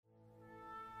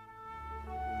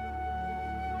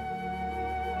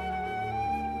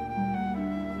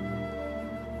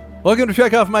Welcome to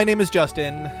Trek Off. My name is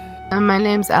Justin, My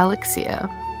name's Alexia.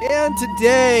 and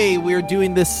today we're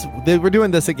doing this. We're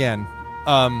doing this again.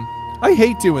 I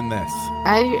hate doing this.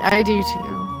 I do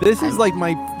too. This is like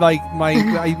my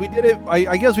we did it.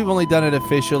 I guess we've only done it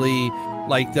officially,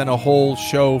 like done a whole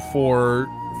show for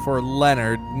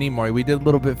Leonard Nimoy. We did a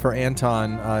little bit for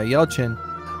Anton Yelchin.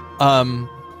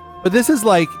 But this is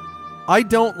like, I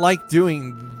don't like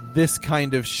doing this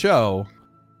kind of show.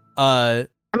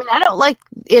 I mean, I don't like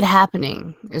it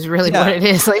happening is really what it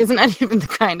is. Like, it's not even the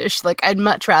kind of like, I'd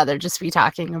much rather just be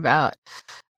talking about,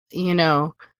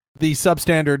 the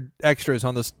substandard extras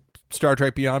on the Star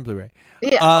Trek Beyond Blu-ray.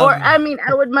 Yeah, or I mean,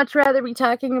 I would much rather be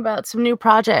talking about some new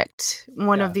project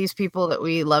one of these people that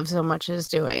we love so much is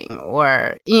doing,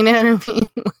 or you know what I mean?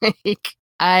 Like,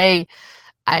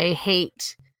 I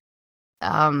hate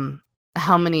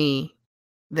how many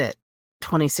that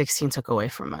 2016 took away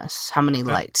from us, how many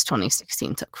lights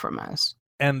 2016 took from us,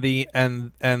 and the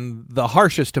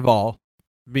harshest of all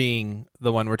being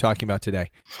the one we're talking about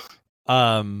today.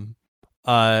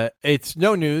 It's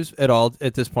no news at all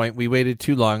at this point. We waited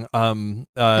too long.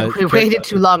 We waited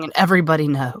too long, and everybody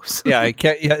knows. Yeah, I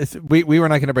can't. Yeah, we were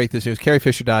not going to break this news. Carrie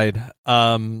Fisher died.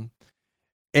 And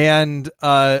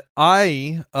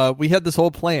we had this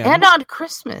whole plan. And on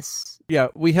Christmas,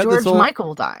 we had George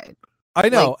Michael died. I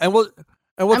know, and we'll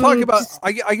talk about.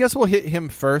 I guess we'll hit him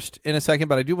first in a second,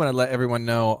 but I do want to let everyone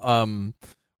know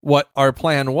what our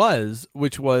plan was,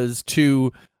 which was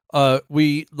to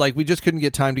we just couldn't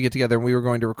get time to get together, and we were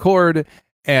going to record,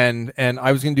 and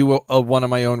I was going to do a one on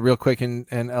my own real quick, and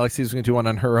Alexia was going to do one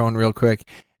on her own real quick,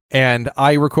 and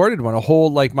I recorded one, a whole,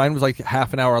 like, mine was like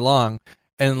half an hour long,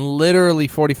 and literally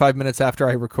 45 minutes after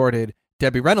I recorded,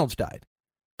 Debbie Reynolds died.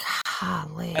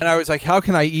 Golly. And I was like, how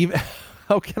can I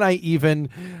even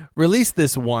release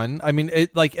this one? I mean,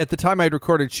 it, like, at the time I'd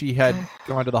recorded, she had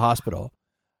gone to the hospital.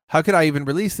 How could I even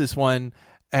release this one?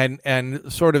 And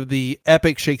sort of the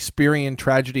epic Shakespearean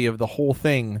tragedy of the whole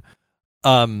thing.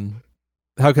 How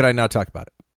could I not talk about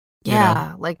it?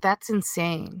 Yeah, like, that's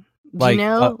insane. Like,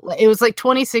 it was like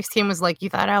 2016 was like, you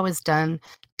thought I was done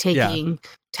taking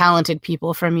talented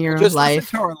people from your life.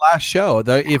 Listen to our last show.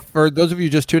 If for those of you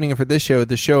just tuning in for this show,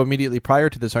 the show immediately prior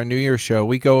to this, our New Year's show,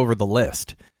 we go over the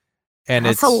list, and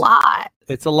it's a lot.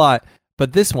 It's a lot.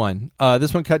 But this one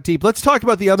cut deep. Let's talk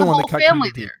about the other one that cut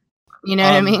family deep. You know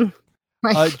what I mean?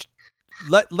 Like,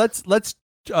 let's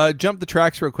jump the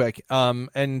tracks real quick.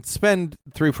 And spend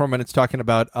 3-4 minutes talking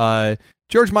about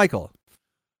George Michael.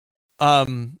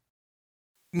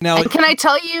 Now, and can I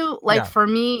tell you, like, for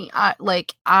me, I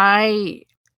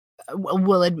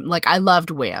loved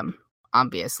Wham,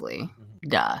 obviously,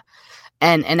 duh,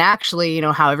 and actually,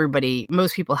 how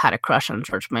most people had a crush on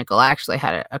George Michael. I actually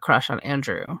had a crush on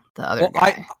Andrew, the other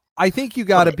guy. I think you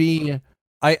got to be.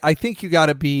 I think you got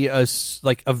to be a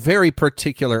very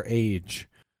particular age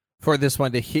for this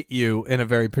one to hit you in a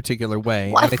very particular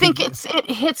way. Well, I think it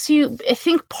hits you. I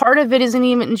think part of it isn't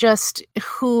even just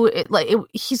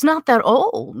he's not that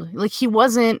old. Like, he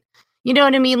wasn't, you know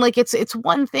what I mean? Like, it's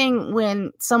one thing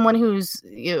when someone who's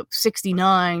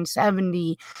 69,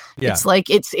 70, it's like,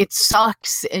 it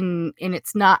sucks and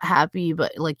it's not happy,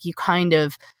 but like, you kind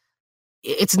of,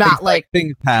 it's not like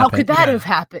things happen. How could that have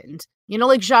happened?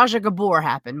 Like Zsa Zsa Gabor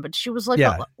happened, but she was like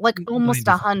almost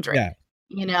 100. Yeah.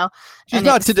 She's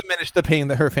not to diminish the pain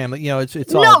that her family,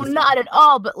 it's all. No, not at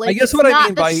all. But like, I guess it's what not I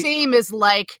mean the by same as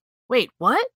like, wait,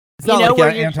 what? It's not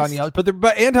like Anton Yelchin,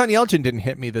 but Anton Yelchin didn't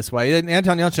hit me this way. And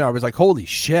Anton Yelchin, I was like, holy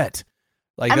shit!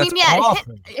 Like, I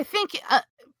think.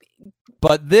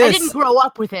 But this, I didn't grow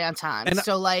up with Anton,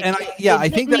 so like, I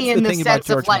think that's the thing about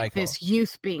George Michael. Like, this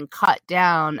youth being cut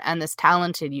down and this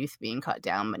talented youth being cut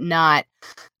down, but not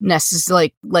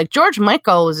necessarily like George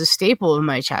Michael was a staple of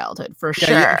my childhood for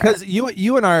sure. Because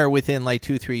you and I are within like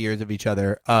 2-3 years of each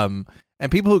other, and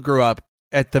people who grew up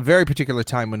at the very particular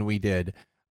time when we did,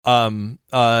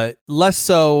 less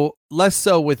so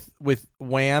with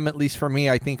Wham. At least for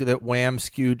me, I think that Wham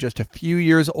skewed just a few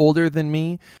years older than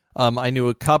me. I knew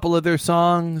a couple of their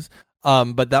songs,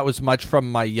 but that was much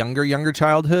from my younger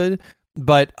childhood.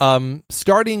 But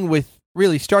starting with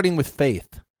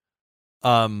Faith,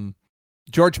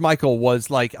 George Michael was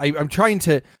like, I'm trying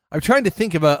to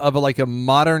think of a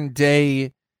modern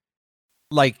day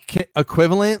like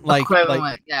equivalent,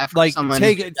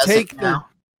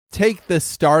 take the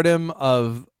stardom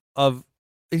of.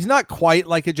 He's not quite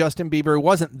like a Justin Bieber. He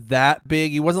wasn't that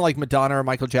big. He wasn't like Madonna or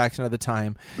Michael Jackson at the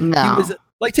time. No. He was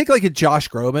like, take like a Josh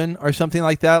Groban or something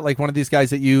like that. Like one of these guys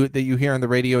that you hear on the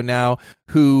radio now,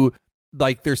 who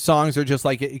like their songs are just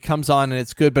like, it comes on and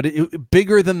it's good, but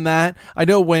bigger than that. I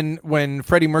know when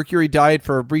Freddie Mercury died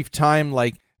for a brief time,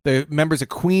 like the members of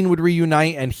Queen would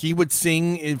reunite, and he would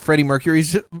sing in Freddie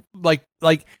Mercury's like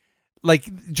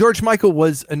George Michael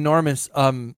was enormous.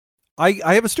 I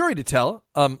have a story to tell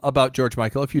about George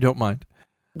Michael, if you don't mind.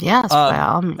 Yes,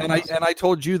 and I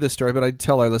told you this story, but I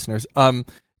tell our listeners.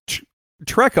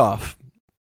 Trek Off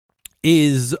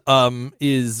is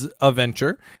a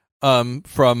venture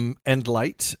from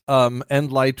Endlight.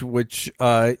 Endlight, which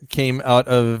came out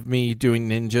of me doing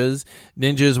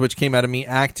ninjas, which came out of me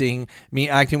acting,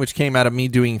 which came out of me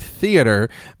doing theater,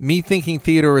 me thinking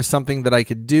theater was something that I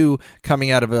could do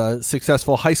coming out of a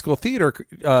successful high school theater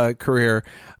career.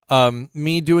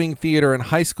 Me doing theater in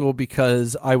high school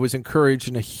because I was encouraged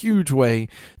in a huge way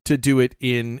to do it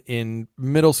in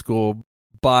middle school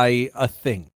by a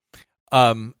thing.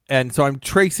 And so I'm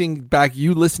tracing back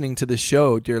you listening to the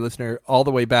show, dear listener, all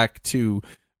the way back to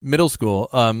middle school.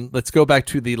 Let's go back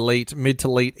to the mid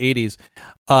to late 80s.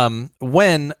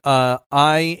 When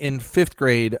I in 5th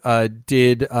grade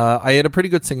I had a pretty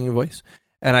good singing voice,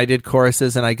 and I did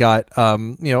choruses, and I got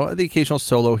the occasional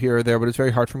solo here or there, but it's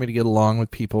very hard for me to get along with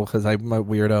people because I'm a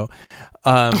weirdo.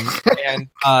 And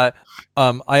I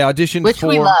auditioned which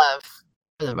we love,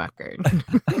 for the record.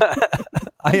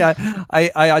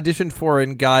 I auditioned for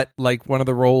and got like one of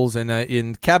the roles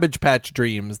in Cabbage Patch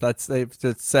Dreams. They've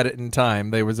set it in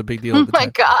time. There was a big deal. Oh my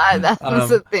god, that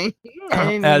was a thing.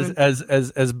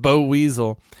 As Bo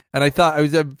Weasel, and I thought I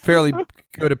was a fairly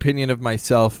good opinion of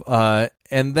myself.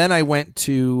 And then I went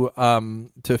to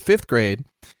 5th grade,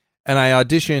 and I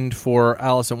auditioned for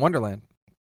Alice in Wonderland,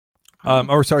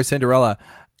 Cinderella,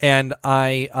 and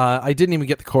I didn't even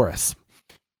get the chorus.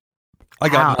 I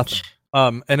got nothing.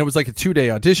 And it was like a 2-day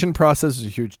audition process. It was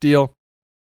a huge deal.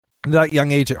 At that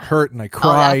young age, it hurt, and I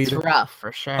cried. Oh, that's rough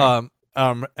for sure.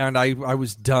 And I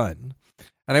was done.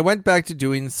 And I went back to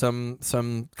doing some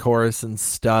chorus and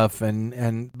stuff,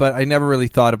 but I never really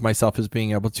thought of myself as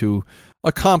being able to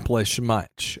accomplish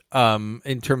much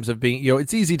in terms of being,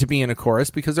 it's easy to be in a chorus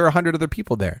because there are 100 other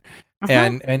people there,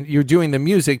 and you're doing the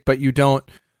music, but you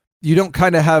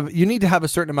need to have a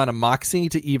certain amount of moxie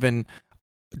to even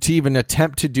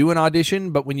attempt to do an audition.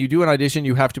 But when you do an audition,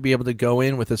 you have to be able to go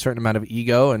in with a certain amount of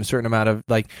ego and a certain amount of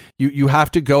you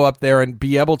have to go up there and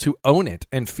be able to own it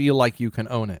and feel like you can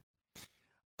own it.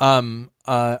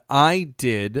 I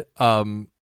did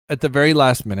at the very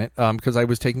last minute, because I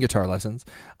was taking guitar lessons.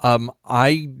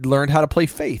 I learned how to play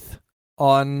Faith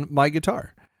on my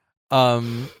guitar,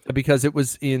 because it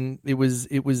was in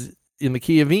the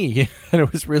key of E, and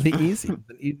it was really easy. And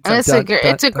it's a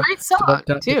great song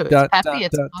too. It's happy.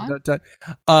 It's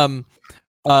fun.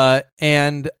 I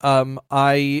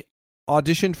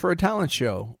auditioned for a talent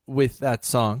show with that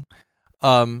song,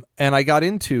 and I got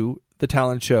into the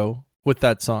talent show with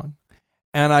that song,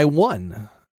 and I won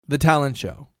the talent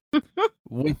show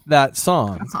with that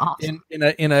song. That's awesome.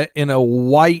 in a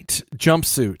white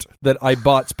jumpsuit that I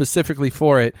bought specifically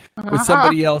for it, with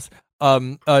somebody else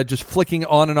just flicking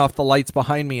on and off the lights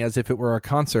behind me as if it were a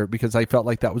concert, because I felt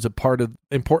like that was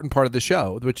important part of the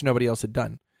show, which nobody else had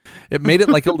done. It made it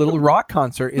like a little rock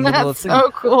concert in the middle of things.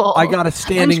 So cool. I got a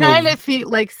standing. I'm trying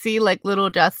to see little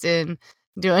Justin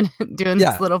doing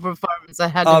this little performance. I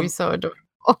had to be so adorable.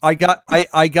 I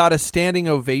got a standing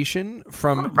ovation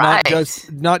from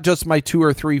not just my 2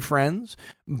 or 3 friends,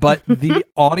 but the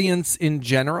audience in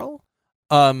general,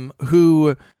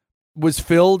 who was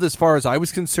filled, as far as I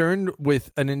was concerned,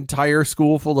 with an entire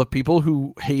school full of people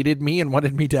who hated me and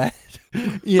wanted me dead.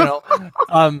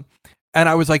 And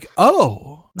I was like,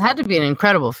 oh, it had to be an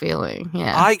incredible feeling.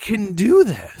 Yeah, I can do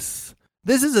this.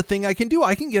 This is a thing I can do.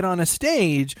 I can get on a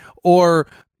stage or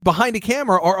behind a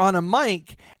camera or on a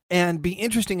mic and be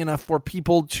interesting enough for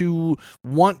people to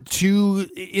want to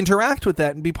interact with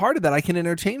that and be part of that. I can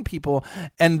entertain people.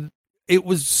 And it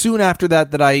was soon after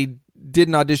that I did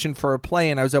an audition for a play,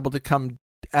 and I was able to come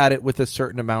at it with a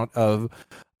certain amount of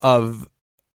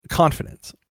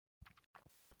confidence.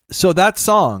 So that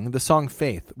song, the song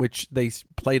Faith, which they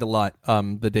played a lot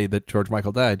the day that George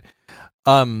Michael died,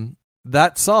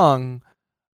 that song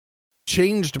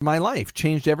changed my life,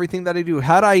 changed everything that I do.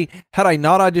 Had I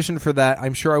not auditioned for that,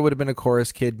 I'm sure I would have been a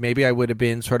chorus kid. Maybe I would have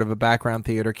been sort of a background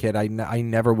theater kid. I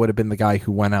never would have been the guy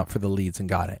who went out for the leads and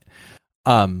got it.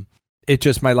 It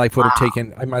just, my life would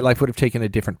have taken a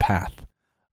different path.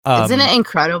 Isn't it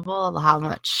incredible how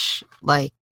much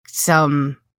that's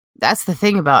the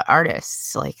thing about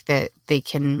artists, like that they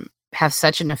can have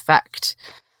such an effect,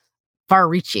 far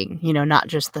reaching, not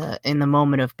just in the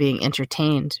moment of being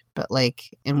entertained, but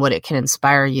like in what it can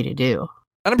inspire you to do.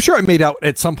 And I'm sure I made out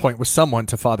at some point with someone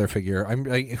to father figure.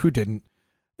 Who didn't?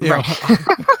 Right.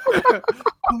 Put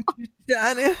your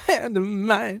tiny hand in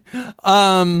mine.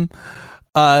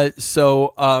 George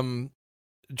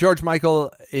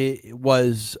Michael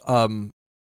was I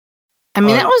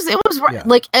mean, it was yeah.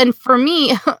 like, and for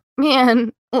me,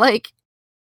 man, like,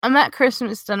 I'm at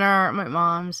Christmas dinner at my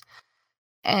mom's,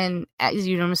 and as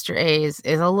you know, Mr. A is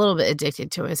a little bit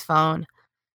addicted to his phone,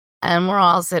 and we're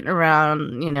all sitting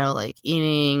around, like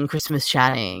eating, Christmas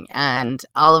chatting, and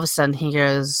all of a sudden he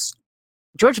goes,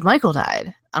 George Michael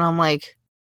died, and I'm like,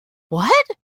 what?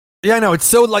 Yeah, I know, it's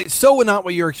so not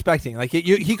what you're expecting. Like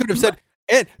he could have said,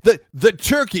 and the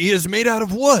turkey is made out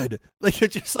of wood. Like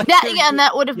it's just like that, and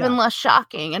that would have been less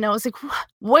shocking. And I was like,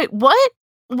 wait, what?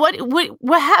 What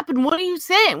happened? What are you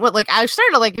saying? What, like, I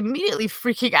started like immediately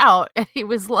freaking out, and he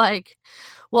was like,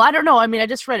 well, I don't know. I mean, I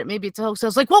just read it. Maybe it's a hoax. I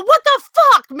was like, well, what the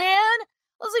fuck, man?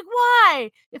 I was like,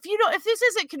 why? If this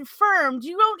isn't confirmed,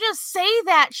 you don't just say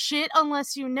that shit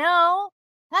unless you know.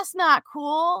 That's not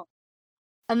cool.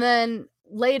 And then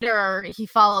later he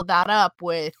followed that up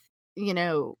with,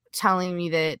 telling me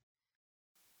that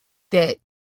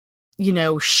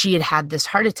she had this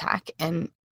heart attack, and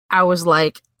I was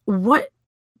like, what?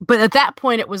 But at that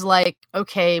point it was like,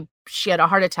 okay, she had a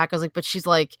heart attack. I was like, but she's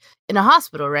like in a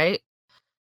hospital, right?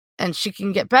 And she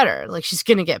can get better. Like, she's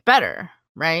gonna get better,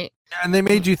 right? And they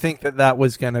made you think that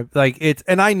was gonna, like, it's,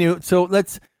 and I knew. So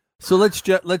let's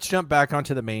jump back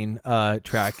onto the main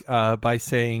track by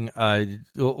saying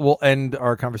we'll end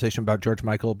our conversation about George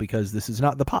Michael because this is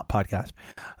not the pop podcast.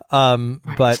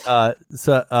 But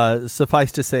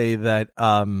suffice to say that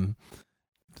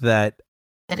that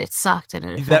it sucked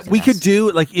and that we could do,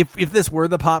 like, if this were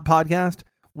the pop podcast,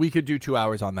 we could do 2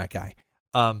 hours on that guy.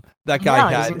 That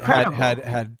guy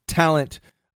had talent,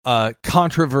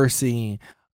 controversy,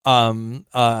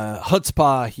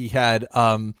 chutzpah. He had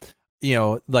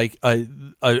like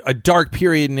a dark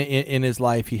period in his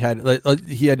life. He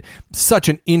had such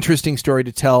an interesting story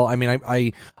to tell. I mean,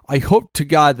 I hope to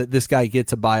God that this guy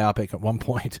gets a biopic at one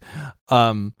point,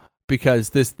 because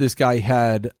this guy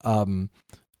had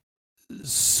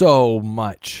so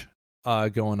much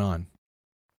going on.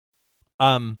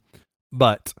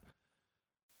 But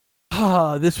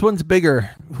this one's bigger.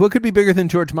 What could be bigger than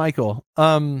George Michael?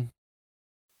 On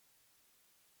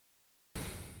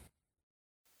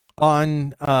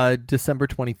December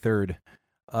 23rd,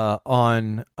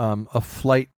 on a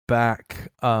flight back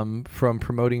from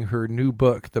promoting her new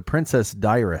book, The Princess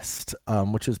Diarist,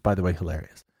 which is, by the way,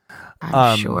 hilarious.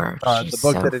 I'm sure. She's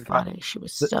the book so funny. She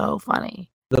was so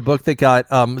funny. The book that got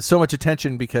so much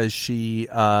attention because she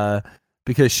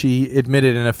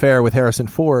admitted an affair with Harrison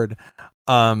Ford,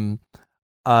 and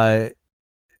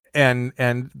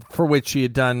for which she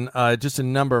had done just a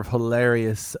number of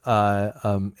hilarious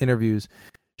interviews.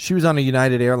 She was on a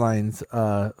United Airlines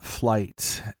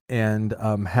flight and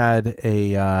had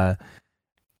a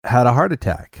heart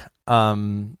attack.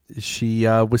 She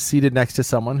was seated next to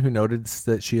someone who noticed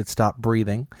that she had stopped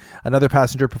breathing. Another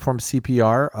passenger performed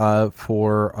CPR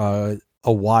for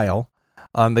a while.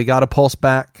 They got a pulse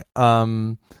back.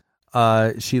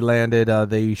 She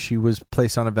landed. She was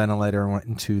placed on a ventilator and went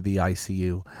into the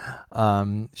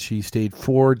ICU. She stayed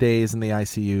 4 days in the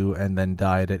ICU and then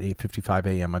died at 8:55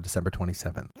 a.m. on December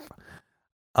 27th.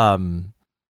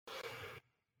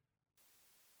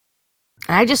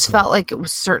 I just felt like it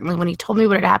was certainly, when he told me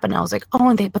what had happened, I was like, oh,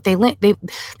 and they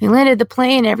landed the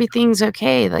plane. Everything's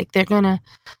okay. Like, they're gonna,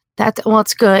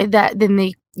 it's good that then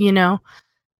they,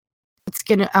 it's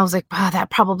gonna, I was like, wow, that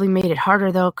probably made it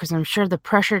harder though, because I'm sure the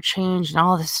pressure changed and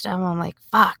all this stuff. I'm like,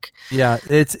 fuck. Yeah,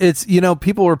 it's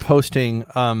people were posting,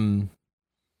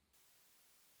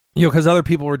 because other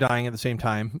people were dying at the same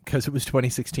time because it was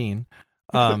 2016.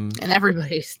 And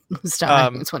everybody was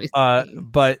dying in 2016.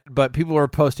 But people were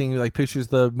posting like pictures.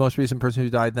 The most recent person who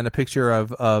died, then a picture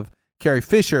of Carrie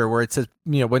Fisher, where it says,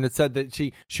 when it said that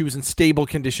she was in stable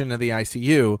condition in the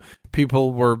ICU,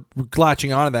 people were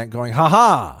latching onto that and going,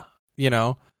 haha,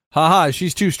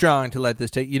 she's too strong to let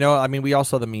this take, I mean, we all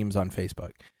saw the memes on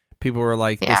Facebook. People were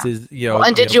like, this is, Well,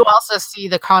 and did you also see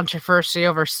the controversy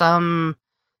over some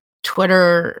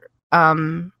Twitter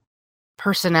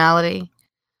personality?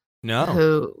 No.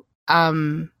 Who,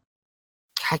 I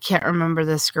can't remember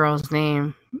this girl's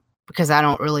name because I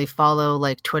don't really follow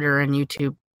like Twitter and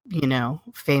YouTube,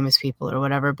 famous people or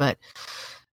whatever, but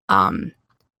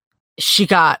she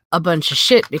got a bunch of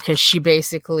shit because she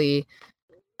basically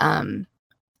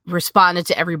responded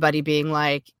to everybody being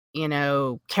like,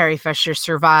 Carrie Fisher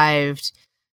survived,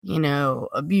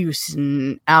 abuse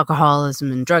and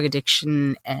alcoholism and drug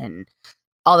addiction and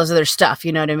all this other stuff.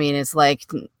 You know what I mean? It's like,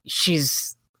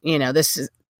 she's, this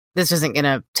isn't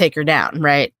gonna take her down,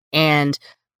 right? And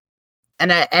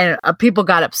people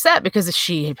got upset because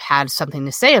she had something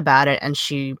to say about it, and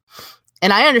she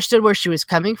and I understood where she was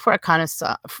coming from. I kind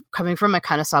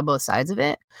of saw both sides of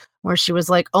it, where she was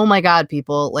like, oh my God,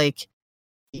 people, like,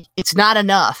 it's not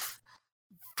enough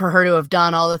for her to have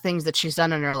done all the things that she's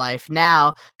done in her life.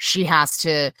 Now she has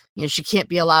to, she can't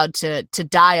be allowed to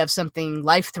die of something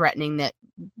life-threatening that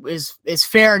is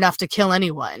fair enough to kill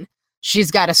anyone.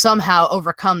 She's got to somehow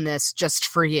overcome this just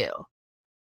for you.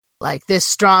 Like, this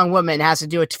strong woman has to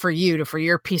do it for you, for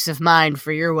your peace of mind,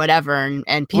 for your whatever. And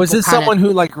people, was this someone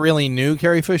who like really knew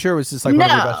Carrie Fisher? Was this like one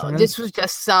of your best friends? This was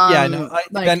just some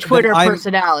Twitter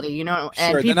personality, and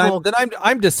sure, people. Then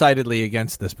I'm decidedly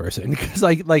against this person because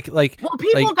like. Well,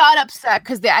 people got upset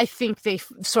because I think they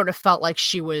sort of felt like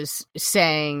she was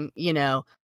saying,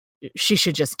 she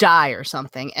should just die or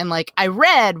something. And like, I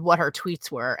read what her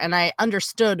tweets were and I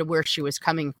understood where she was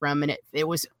coming from. And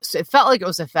it felt like it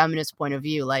was a feminist point of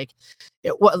view. Like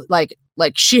it was like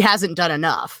she hasn't done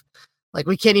enough. Like,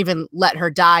 we can't even let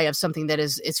her die of something that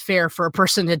is fair for a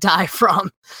person to die from,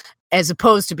 as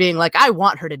opposed to being like, I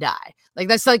want her to die. Like,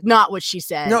 that's like not what she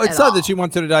said. No, it's not that she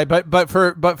wants her to die, but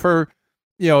for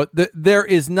there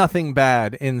is nothing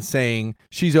bad in saying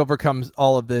she's overcome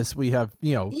all of this. We have,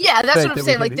 yeah, that's what I'm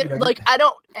saying. Like, I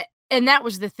don't, and that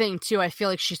was the thing too. I feel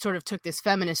like she sort of took this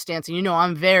feminist stance, and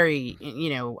I'm very,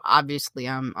 obviously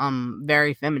I'm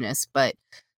very feminist, but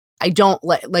I don't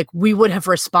like we would have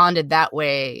responded that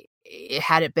way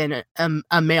had it been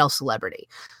a male celebrity.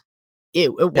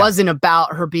 It wasn't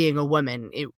about her being a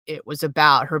woman. It was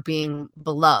about her being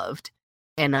beloved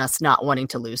and us not wanting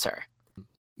to lose her.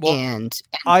 Well, and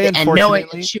knowing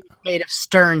that she was made of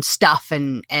stern stuff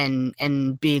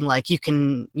and being like, you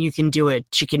can do it,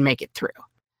 she can make it through.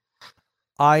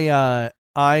 I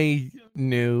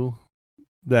knew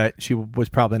that she was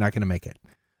probably not going to make it.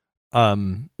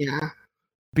 Yeah.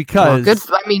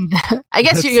 Because I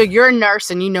guess you're a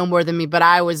nurse and you know more than me, but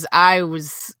I was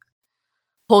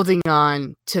holding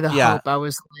on to the hope. I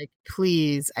was like,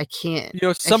 please, I can't.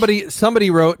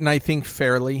 Somebody wrote, and I think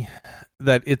fairly,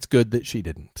 that it's good that she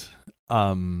didn't,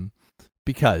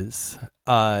 because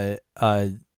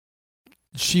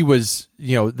she was,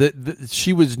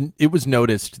 it was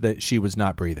noticed that she was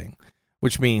not breathing,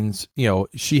 which means,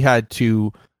 she had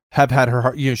to have had her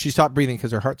heart, she stopped breathing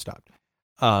because her heart stopped.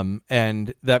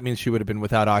 And that means she would have been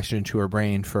without oxygen to her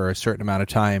brain for a certain amount of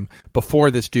time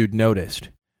before this dude noticed.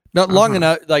 Not long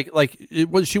enough,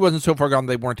 she wasn't so far gone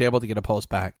they weren't able to get a pulse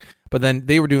back. But then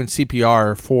they were doing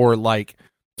CPR for like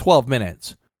 12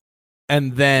 minutes,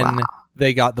 and then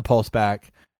they got the pulse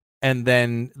back, and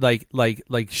then like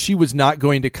she was not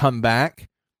going to come back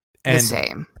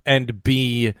and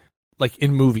be like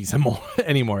in movies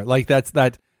anymore. Like that's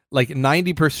like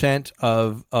 90%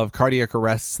 of cardiac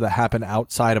arrests that happen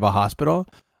outside of a hospital,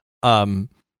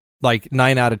 like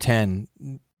 9 out of 10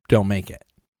 don't make it.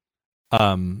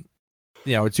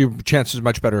 It's your chances are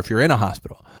much better if you're in a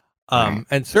hospital. Right.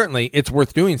 And certainly it's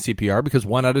worth doing CPR because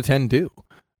 1 out of 10 do.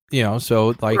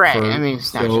 So like, right.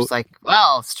 It's not just like,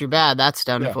 well, it's too bad that's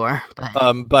done for.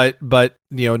 But 9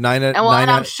 and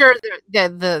I'm sure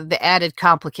the added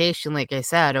complication, like I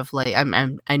said, of like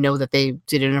I know that they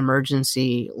did an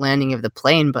emergency landing of the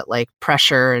plane, but like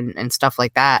pressure and stuff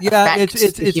like that. Yeah,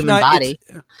 it's the human body.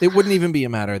 It wouldn't even be a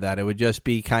matter of that. It would just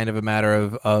be kind of a matter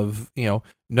of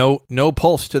no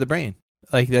pulse to the brain.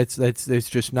 Like that's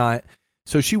just not.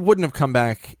 So she wouldn't have come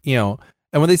back.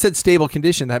 And when they said stable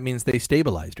condition, that means they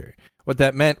stabilized her. What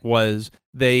that meant was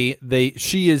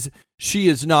she is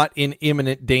not in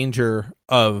imminent danger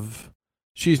of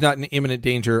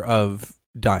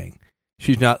dying.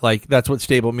 She's not like, that's what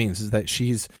stable means, is that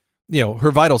she's,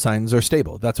 her vital signs are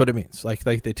stable. That's what it means. Like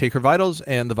they take her vitals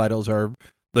and the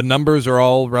numbers are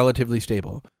all relatively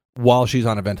stable while she's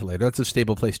on a ventilator. That's a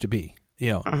stable place to be,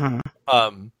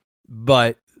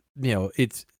 but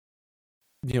it's,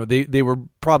 they were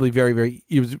probably very, very,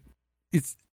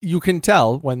 you can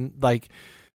tell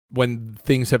when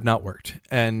things have not worked,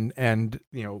 and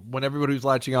when everybody was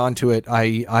latching on to it,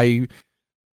 I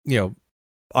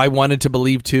wanted to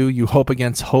believe too. You hope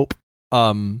against hope,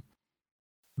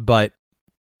 but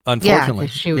unfortunately,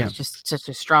 she was just such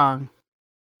a strong.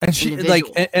 And she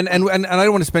individual. and I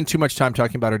don't want to spend too much time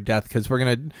talking about her death, because we're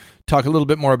going to talk a little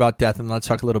bit more about death, and let's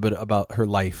talk a little bit about her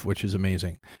life, which is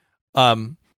amazing.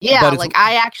 Yeah, like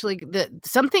I actually,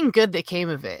 something good that came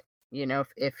of it,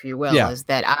 if you will, is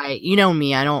that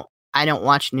me, I don't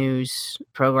watch news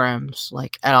programs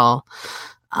like at all.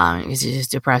 It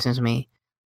just depresses me.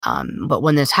 But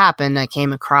when this happened, I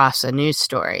came across a news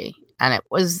story, and it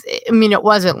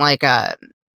wasn't like a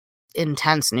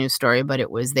intense news story, but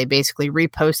they basically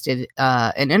reposted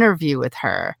an interview with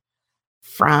her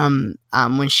from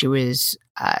when she was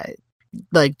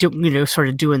sort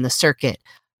of doing the circuit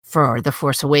for The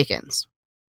Force Awakens.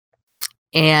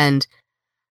 And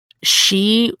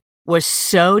she was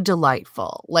so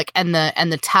delightful. Like, and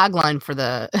the tagline for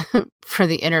the for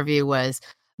the interview was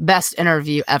best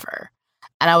interview ever.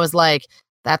 And I was like,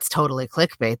 that's totally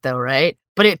clickbait though, right?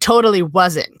 But it totally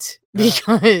wasn't,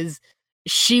 because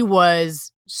she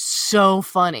was so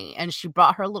funny, and she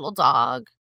brought her little dog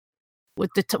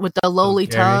with the lowly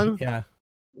tongue. Yeah.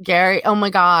 Gary, oh my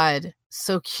God,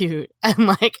 so cute. And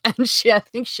like, and I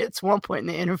think she at one point in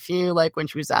the interview, like when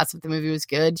she was asked if the movie was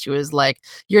good, she was like,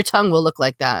 your tongue will look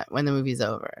like that when the movie's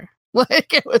over.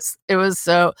 Like it was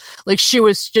so, like,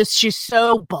 she's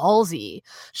so ballsy.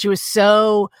 She was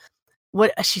so,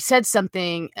 what she said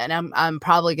something, and I'm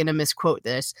probably going to misquote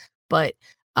this, but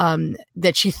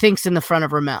that she thinks in the front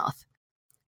of her mouth.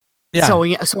 Yeah. So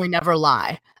we never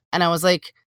lie. And I was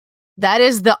like, that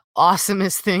is the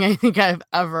awesomest thing I think I've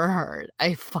ever heard.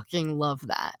 I fucking love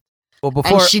that. Well,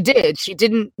 before, and she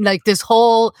didn't, like, this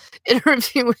whole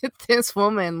interview with this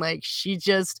woman, like, she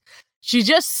just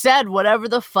said whatever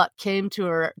the fuck came to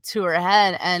her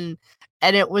head, and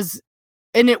it was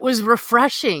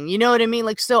refreshing. You know what I mean?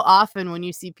 Like, so often when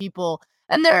you see people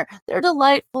and they're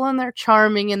delightful and they're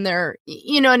charming and they're,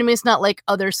 you know what I mean? It's not like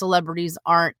other celebrities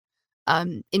aren't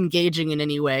engaging in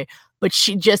any way, but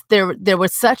she just, there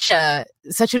was such an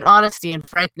honesty and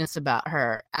frankness about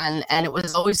her, and it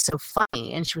was always so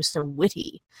funny, and she was so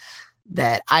witty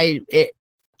that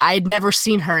I'd never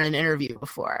seen her in an interview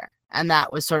before, and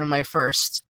that was sort of my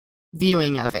first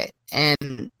viewing of it,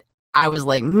 and I was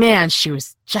like, man,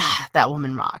 that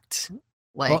woman rocked,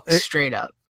 like, straight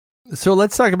up. So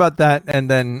let's talk about that, and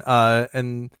then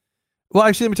well,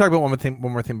 actually, let me talk about one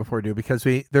more thing before we do, because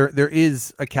there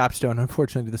is a capstone,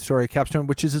 unfortunately, to the story, a capstone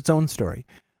which is its own story,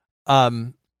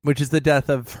 which is the death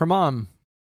of her mom,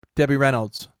 Debbie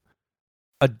Reynolds,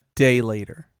 a day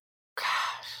later.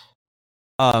 Gosh.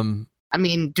 I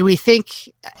mean, do we think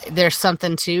there's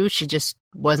something to? She just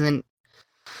wasn't.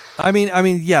 I mean,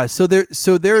 yeah. So there's it's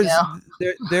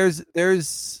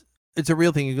a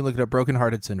real thing. You can look it up,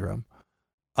 brokenhearted syndrome.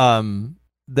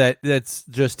 That's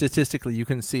just statistically, you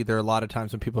can see there are a lot of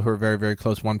times when people who are very, very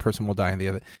close, one person will die and the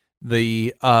other.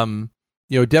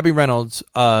 Debbie Reynolds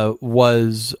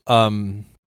was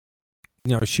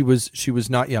she was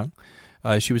not young.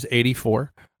 She was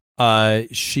 84.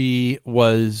 She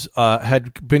was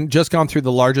had been just gone through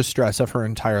the largest stress of her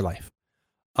entire life.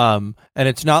 And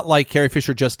it's not like Carrie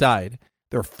Fisher just died.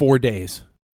 There are 4 days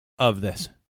of this.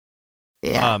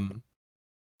 Yeah.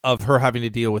 Of her having to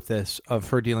deal with this, of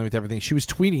her dealing with everything. She was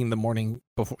tweeting the morning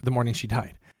she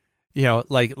died. You know,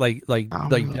 like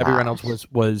Debbie Reynolds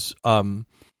was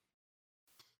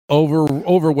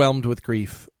overwhelmed with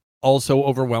grief, also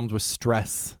overwhelmed with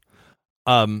stress.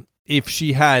 If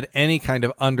she had any kind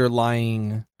of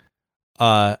underlying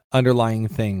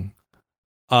thing,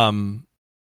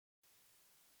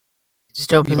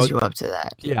 just opens you up to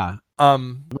that. Yeah.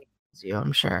 I'm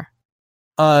sure.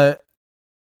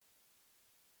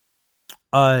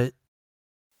 It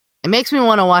makes me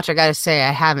want to watch. I gotta say,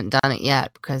 I haven't done it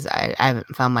yet because I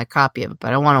haven't found my copy of it,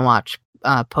 but I want to watch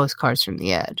Postcards from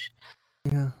the Edge.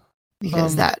 Yeah,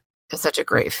 because that is such a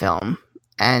great film,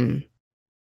 and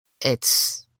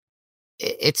it's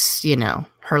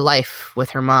her life with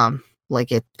her mom,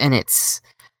 like it, and it's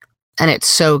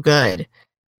so good.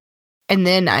 And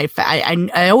then I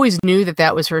always knew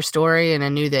that was her story, and I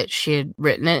knew that she had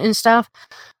written it and stuff.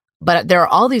 But there are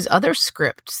all these other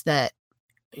scripts that,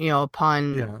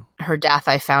 upon her death,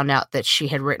 I found out that she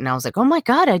had written. I was like, oh my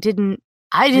God, I didn't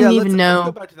even know.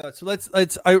 Let's go back to that. So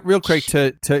let's real quick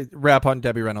to wrap on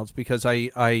Debbie Reynolds, because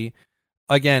I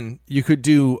again, you could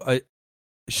do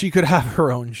she could have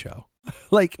her own show.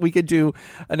 Like, we could do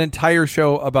an entire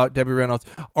show about Debbie Reynolds.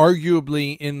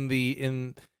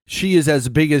 Arguably she is as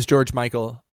big as George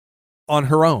Michael on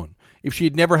her own. If she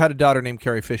had never had a daughter named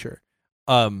Carrie Fisher,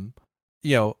 as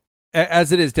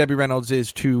it is, Debbie Reynolds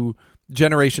is to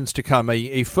generations to come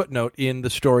a footnote in the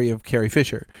story of Carrie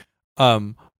Fisher.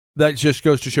 That just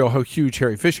goes to show how huge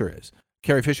Carrie Fisher is.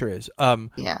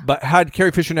 But had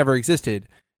Carrie Fisher never existed,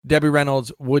 Debbie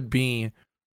Reynolds would be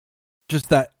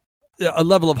just a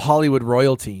level of Hollywood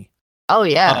royalty. Oh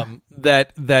yeah.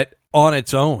 That on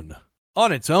its own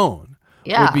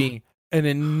would be an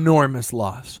enormous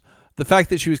loss. The fact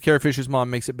that she was Carrie Fisher's mom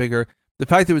makes it bigger. The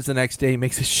fact that it was the next day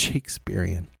makes it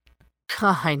Shakespearean.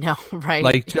 I know, right?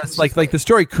 Like, just like the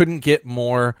story couldn't get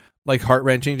more like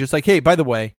heart-wrenching. Just like, hey, by the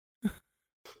way,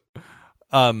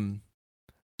 just when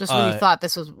you thought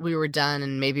we were done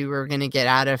and maybe we were going to get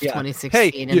out of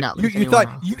 2016 and not lose anyone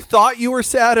else. You thought you were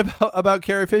sad about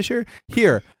Carrie Fisher?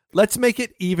 Here, let's make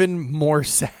it even more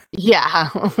sad. Yeah,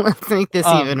 let's make this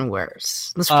even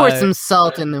worse. Let's pour some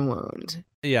salt in the wound.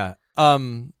 Yeah.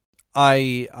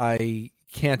 I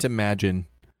can't imagine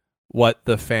what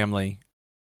the family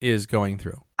is going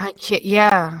through. I can't.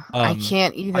 Yeah, I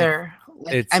can't either.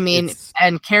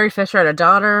 And Carrie Fisher had a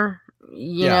daughter,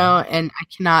 you know, and I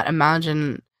cannot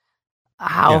imagine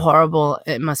how horrible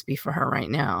it must be for her right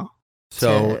now.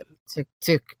 So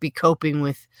to be coping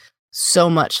with so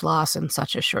much loss in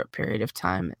such a short period of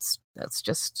time, it's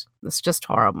just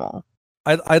horrible.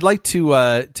 I'd like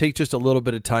to take just a little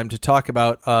bit of time to talk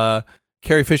about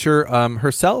Carrie Fisher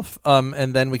herself,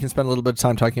 and then we can spend a little bit of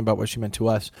time talking about what she meant to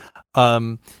us.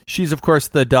 She's, of course,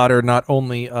 the daughter not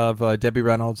only of Debbie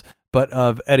Reynolds, but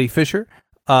of Eddie Fisher,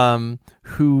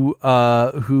 who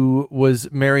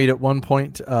was married at one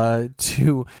point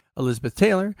to Elizabeth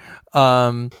Taylor,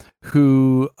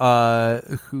 who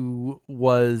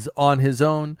was on his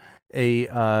own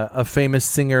a famous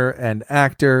singer and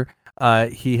actor.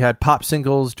 He had pop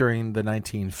singles during the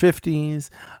 1950s.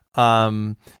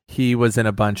 He was in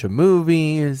a bunch of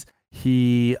movies.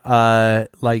 He was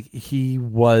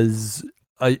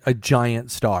a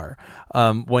giant star.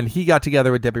 When he got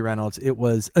together with Debbie Reynolds, it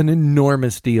was an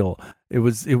enormous deal. It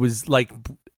was like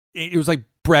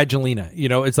Brangelina, you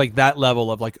know, it's like that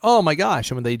level of like, oh my gosh.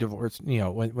 And when they divorced, you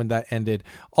know, when that ended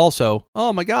also,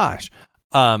 oh my gosh.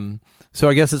 So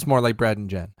I guess it's more like Brad and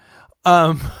Jen.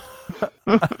 And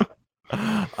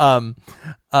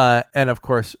of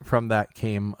course from that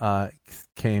came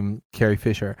Carrie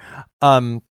Fisher.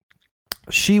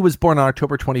 She was born on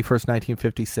October 21st,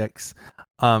 1956.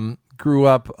 Grew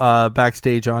up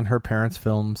backstage on her parents'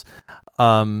 films,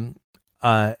 and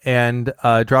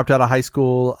dropped out of high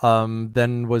school.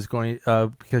 Then was going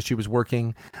because she was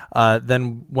working.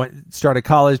 Then started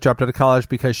college. Dropped out of college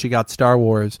because she got Star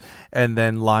Wars, and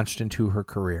then launched into her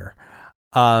career.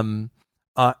 In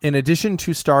addition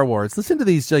to Star Wars, listen to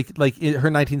these like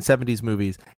her 1970s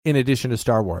movies. In addition to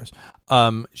Star Wars,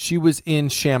 she was in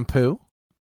Shampoo.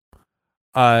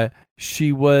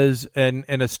 She was in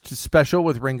a special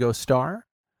with Ringo Starr.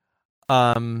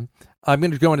 I'm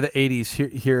going to go into the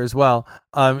 80s here as well.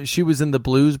 She was in the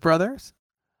Blues Brothers.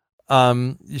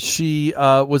 She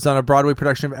was on a Broadway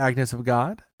production of Agnes of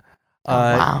God.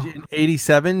 Wow. In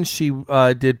 87, she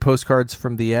did Postcards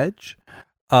from the Edge.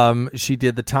 She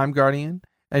did The Time Guardian,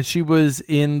 and she was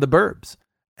in The Burbs.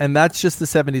 And that's just the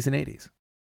 70s and 80s.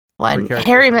 When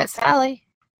Harry Met Sally.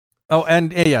 Oh,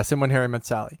 and yes, and When Harry Met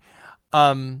Sally.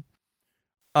 And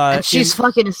she's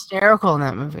fucking hysterical in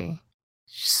that movie.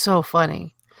 She's so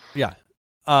funny. Yeah.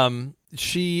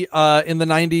 She in the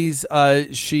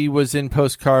 90s, she was in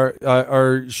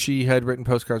or she had written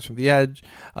Postcards from the Edge.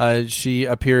 She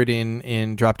appeared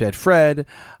in Drop Dead Fred.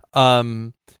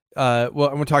 Well, I'm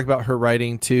going to talk about her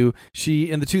writing too. She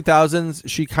in the 2000s,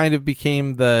 she kind of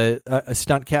became the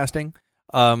stunt casting.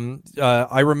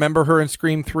 I remember her in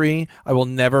Scream 3. I will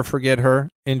never forget her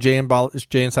in Jay and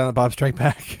Silent Bob Strike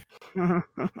Back. Do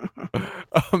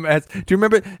you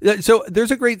remember? So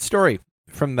there's a great story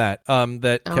from that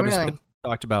that Kevin Smith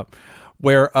talked about,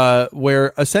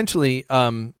 where essentially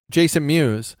Jason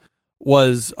Mewes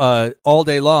was all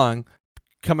day long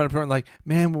coming up and like,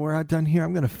 man, when we're not done here,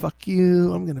 I'm gonna fuck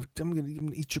you. I'm gonna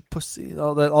eat your pussy.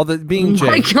 All that being Jay.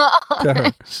 Oh my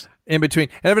God. In between.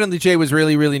 And evidently Jay was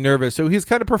really, really nervous. So he's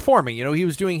kind of performing, you know, he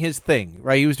was doing his thing,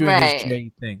 right? He was doing his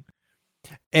Jay thing.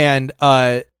 And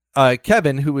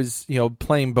Kevin, who was, you know,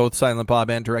 playing both Silent Bob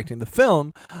and directing the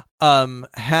film,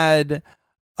 had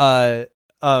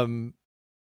Kevin,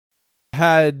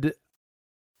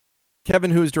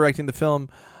 who was directing the film,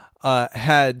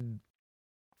 had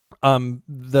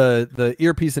the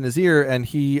earpiece in his ear, and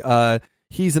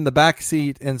he's in the back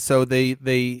seat, and so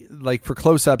they like for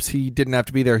close-ups he didn't have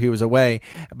to be there, he was away,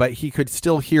 but he could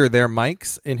still hear their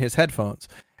mics in his headphones.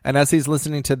 And as he's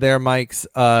listening to their mics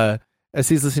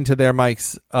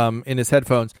in his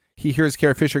headphones, he hears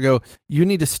Carrie Fisher go, you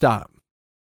need to stop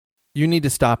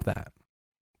that,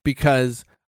 because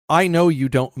I know you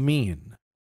don't mean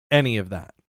any of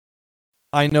that.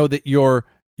 I know that you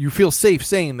feel safe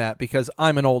saying that because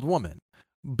I'm an old woman,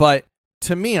 but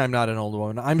to me, I'm not an old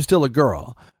woman. I'm still a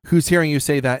girl who's hearing you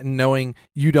say that and knowing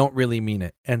you don't really mean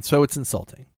it. And so it's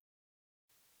insulting.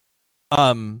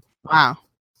 Wow.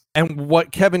 And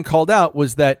what Kevin called out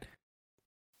was that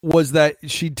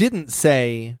she didn't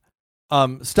say,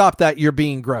 stop that, you're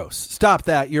being gross. Stop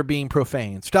that, you're being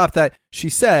profane. Stop that. She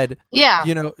said,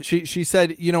 you know, she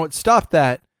said, you know what, stop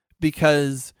that,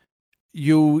 because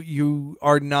you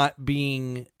are not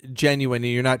being genuine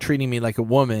and you're not treating me like a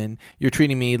woman. You're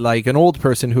treating me like an old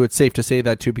person who it's safe to say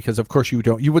that to, because of course you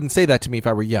wouldn't say that to me if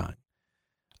I were young.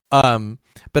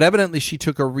 But evidently she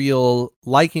took a real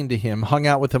liking to him, hung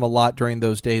out with him a lot during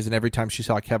those days, and every time she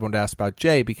saw Kevin would ask about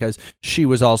Jay because she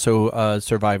was also a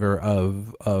survivor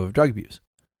of drug abuse.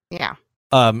 Yeah.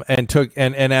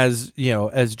 And as you know,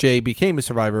 as Jay became a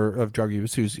survivor of drug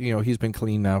abuse, who's, you know, he's been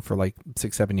clean now for like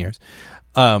 6-7 years.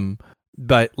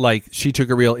 But like she took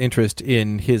a real interest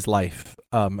in his life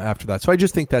after that. So I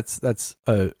just think that's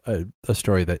a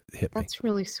story that hit me. That's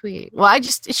really sweet. Well, I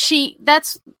guess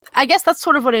that's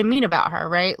sort of what I mean about her,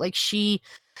 right? Like she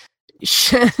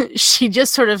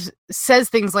just sort of says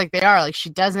things like they are. Like she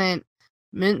doesn't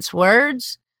mince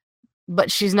words,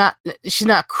 but she's not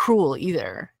cruel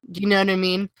either. Do you know what I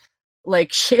mean?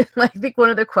 Like I think one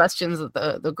of the questions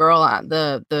that the girl on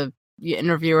the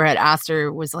interviewer had asked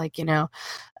her was like, you know,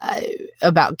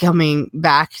 about coming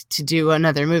back to do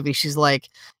another movie. She's like,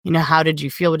 you know, how did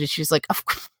you feel with it? She's like,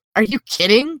 are you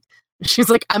kidding? She's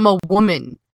like, I'm a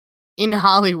woman in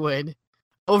Hollywood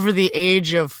over the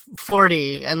age of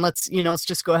 40, and let's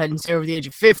just go ahead and say over the age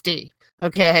of 50.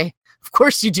 Okay, of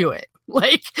course you do it.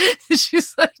 Like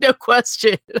she's like, no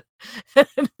question.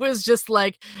 It was just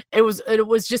like it was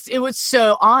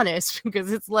so honest,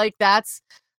 because it's like that's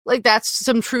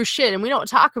some true shit, and we don't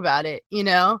talk about it, you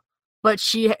know. But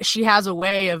she has a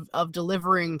way of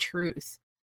delivering truth.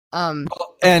 And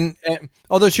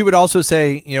although she would also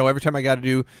say, you know, every time I got to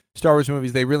do Star Wars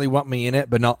movies, they really want me in it,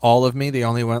 but not all of me. They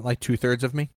only want like 2/3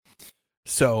 of me.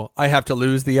 So I have to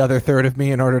lose the other third of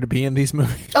me in order to be in these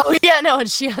movies. Oh yeah, no, and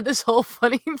she had this whole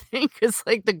funny thing because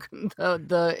like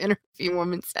the interview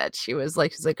woman said, she's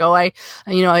like, oh, I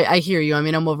hear you. I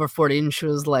mean, I'm over 40, and she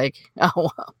was like, oh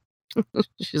well.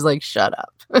 She's like, shut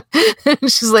up.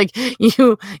 She's like,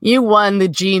 you won the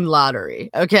gene lottery,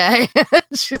 okay?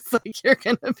 She's like, you're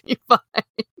gonna be fine.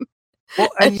 Well,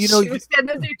 and you know, as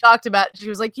they talked about, she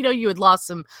was like, you know, you had lost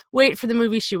some weight for the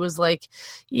movie. She was like,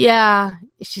 yeah.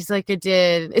 She's like, I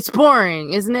did. It's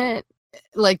boring, isn't it?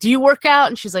 Like, do you work out?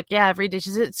 And she's like, yeah, every day.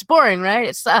 She's like, it's boring, right?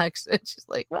 It sucks. And she's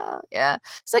like, well, yeah.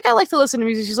 It's like, I like to listen to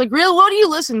music. She's like, really? What do you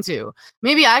listen to?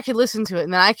 Maybe I could listen to it,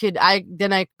 and then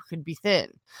I could be thin.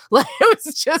 Like it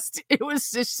was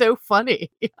just so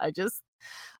funny.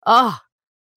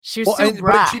 She was so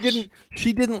brash. But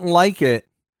she didn't like it.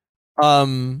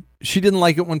 She didn't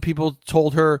like it when people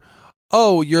told her,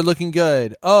 oh, you're looking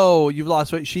good. Oh, you've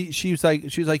lost weight. She was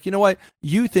like, you know what?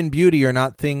 Youth and beauty are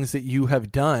not things that you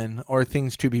have done or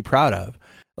things to be proud of.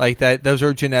 Like that, those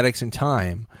are genetics and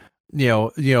time.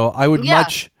 You know, I would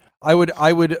much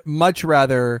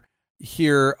rather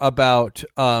hear about,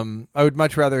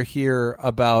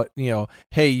 you know,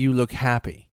 hey, you look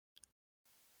happy.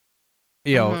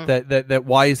 You know, that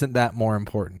why isn't that more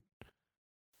important?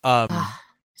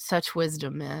 Such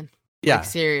wisdom, man. Yeah. Like,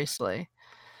 seriously.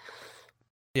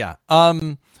 Yeah.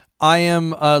 I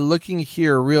am looking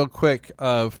here real quick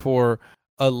for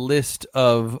a list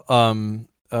of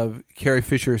Carrie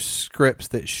Fisher's scripts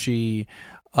that she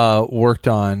worked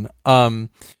on.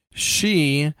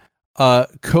 She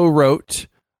co-wrote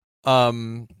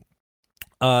not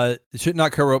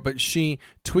co-wrote, but she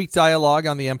tweaked dialogue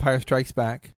on The Empire Strikes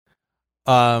Back.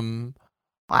 Wow.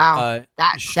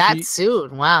 That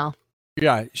soon. Wow.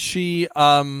 Yeah, she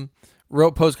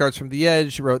wrote Postcards from the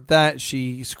Edge. She wrote that.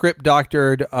 She script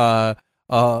doctored Hook,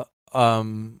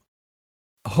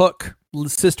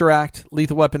 Sister Act,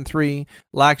 Lethal Weapon 3,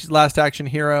 Last Action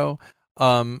Hero.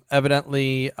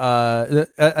 Evidently, an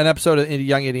episode of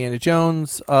Young Indiana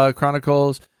Jones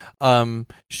Chronicles.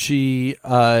 She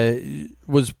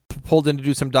was pulled in to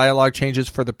do some dialogue changes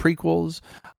for the prequels.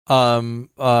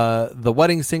 The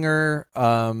Wedding Singer.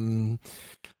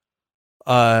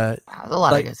 There's a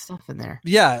lot of good stuff in there.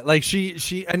 Yeah, like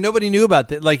she and nobody knew about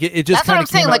that. Like it just. That's what I'm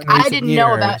saying. Like I didn't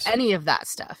know about any of that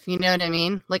stuff. You know what I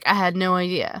mean? Like I had no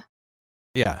idea.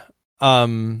 Yeah.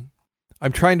 I'm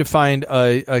trying to find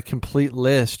a complete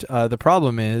list. The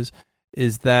problem is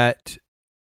that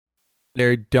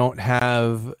they don't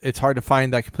have. It's hard to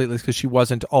find that complete list because she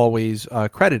wasn't always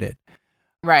credited.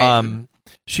 Right.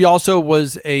 She also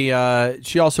was a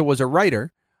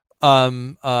writer.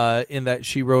 In that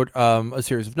she wrote a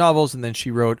series of novels, and then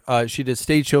she did a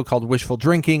stage show called Wishful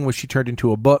Drinking, which she turned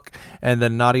into a book, and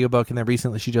then an audiobook, and then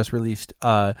recently she just released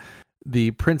The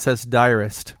Princess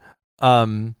Diarist.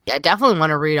 Yeah, I definitely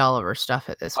want to read all of her stuff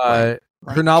at this point.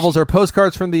 Her novels are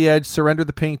Postcards from the Edge, Surrender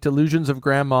the Pink, Delusions of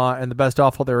Grandma, and The Best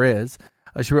Awful There Is.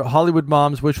 She wrote Hollywood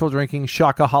Moms, Wishful Drinking,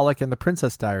 Shockaholic, and The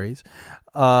Princess Diaries.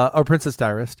 Princess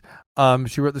Diarist.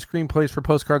 She wrote the screenplays for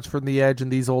Postcards from the Edge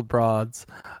and These Old Broads.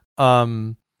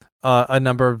 A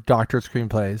number of doctored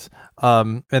screenplays.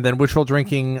 And then Wishful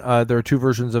Drinking, there are two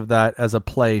versions of that as a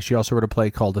play. She also wrote a play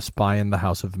called A Spy in the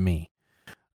House of Me.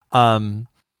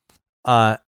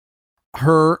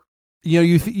 her,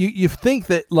 you think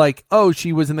that like, oh,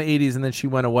 she was in the 80s and then she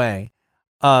went away.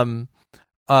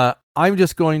 I'm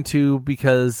just going to,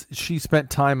 because she spent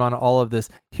time on all of this.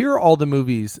 Here are all the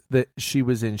movies that she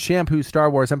was in: Shampoo, Star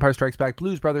Wars, Empire Strikes Back,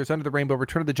 Blues Brothers, Under the Rainbow,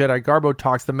 Return of the Jedi, Garbo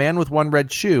Talks, The Man with One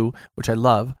Red Shoe, which I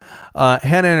love,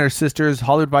 Hannah and Her Sisters,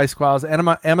 Hollywood Vice Squads,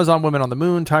 Amazon Women on the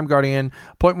Moon, Time Guardian,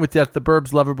 Appointment with Death, The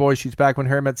Burbs, Loverboy, She's Back When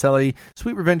Harry Met Sally,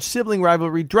 Sweet Revenge, Sibling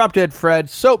Rivalry, Drop Dead Fred,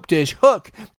 Soap Dish,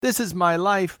 Hook, This Is My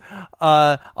Life,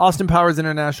 Austin Powers,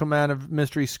 International Man of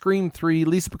Mystery, Scream 3,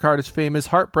 Lisa Picard Is Famous,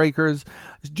 Heartbreakers,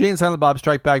 Jay and Silent Bob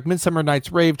Strike Back, Midsummer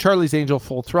Night's Rave, Charlie's Angel,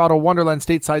 Full Throttle, Wonderland,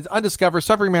 Stateside, Undiscovered,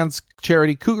 Suffering Man's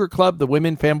Charity, Cougar Club, The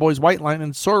Women, Fanboys, White Line,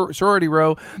 and Sorority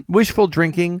Row. Wishful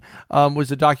Drinking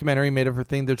was a documentary made of her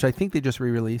thing, which I think they just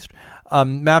re-released.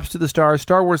 Maps to the Stars,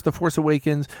 Star Wars The Force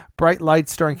Awakens, Bright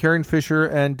Lights starring Carrie Fisher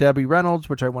and Debbie Reynolds,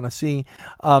 which I want to see.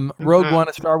 Rogue One,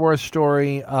 A Star Wars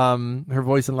Story. Her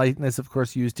voice and likeness, of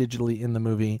course, used digitally in the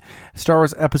movie. Star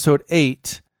Wars Episode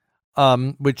 8.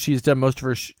 Which she's done most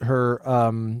of her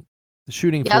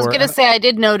shooting for. I was gonna say, I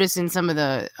did notice in some of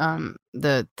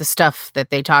the stuff that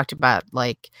they talked about,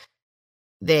 like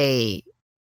they,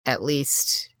 at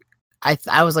least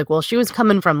I was like, well, she was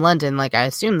coming from London, like I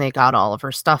assume they got all of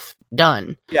her stuff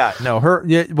done. Yeah, no,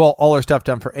 all her stuff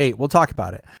done for 8. We'll talk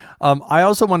about it. I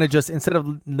also want to just, instead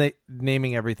of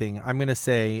naming everything, I'm gonna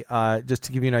say, just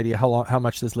to give you an idea how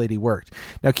much this lady worked.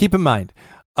 Now, keep in mind,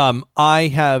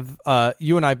 I have,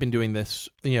 you and I have been doing this,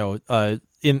 in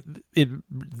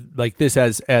like this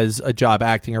as a job,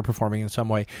 acting or performing in some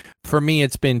way. For me,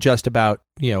 it's been just about,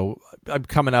 I'm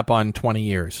coming up on 20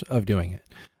 years of doing it.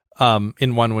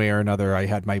 In one way or another. I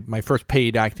had my first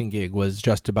paid acting gig was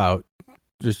just a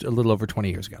little over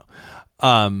 20 years ago.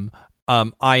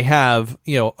 I have,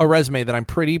 a resume that I'm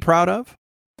pretty proud of.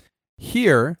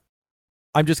 Here,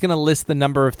 I'm just going to list the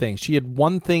number of things. She had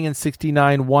one thing in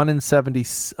 69, one in 70.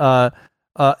 This is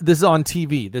on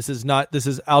TV. This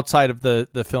is outside of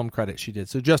the film credit she did.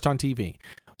 So just on TV.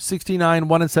 69,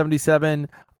 one in 77,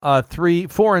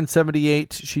 4 in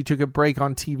 78. She took a break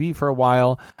on TV for a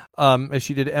while as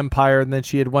she did Empire. And then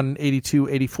she had 1 in 82,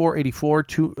 84,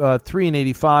 3 in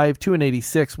 85, 2 in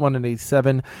 86, 1 in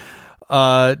 87.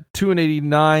 2 in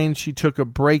 89, she took a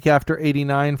break after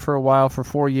 89 for a while for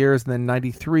 4 years, and then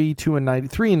 93, 2 in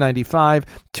 93 and 95,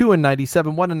 2 in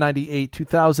 97, 1 in 98,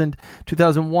 2000,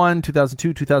 2001,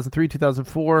 2002, 2003,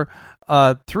 2004,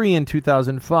 3 in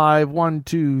 2005, 1,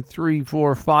 2, 3,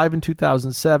 4, 5 in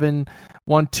 2007,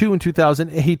 2 in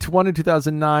 2008, 1 in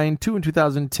 2009, 2 in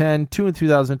 2010, 2 in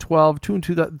 2012,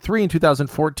 3 in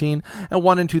 2014, and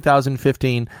 1 in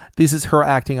 2015. This is her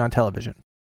acting on television.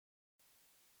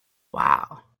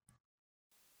 Wow.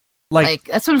 Like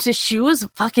that's what I'm saying. She was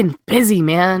fucking busy,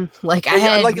 man. Like I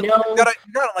had you gotta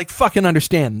like fucking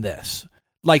understand this.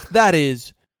 Like that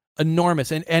is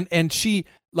enormous. And she,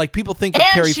 like, people think of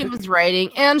Carrie. She was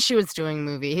writing and she was doing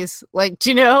movies. Like,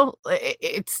 do you know?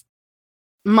 It's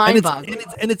mind-boggling.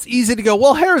 And it's easy to go,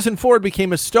 well, Harrison Ford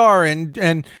became a star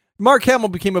and Mark Hamill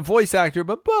became a voice actor,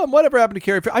 but boom, whatever happened to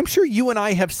Carrie Fisher? I'm sure you and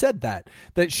I have said that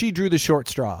she drew the short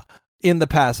straw in the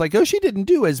past, like, oh, she didn't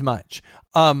do as much.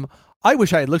 I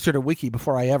wish I had looked at her wiki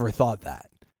before I ever thought that.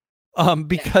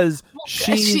 Because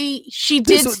she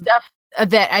did stuff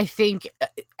that I think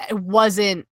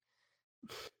wasn't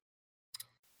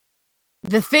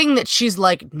the thing that she's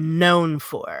like known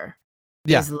for.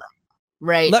 Yeah.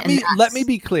 Right. Let me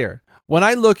be clear. When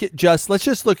I look at let's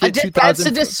just look at 2000. That's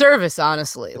a disservice,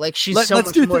 honestly. Like she's so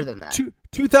much more than that.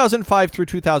 2005 through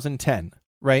 2010,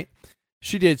 right?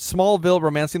 She did Smallville,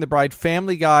 Romancing the Bride,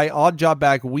 Family Guy, Odd Job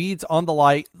Back, Weeds, On the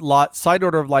Lot, Side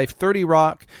Order of Life, 30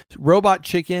 Rock, Robot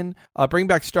Chicken, Bring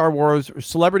Back Star Wars,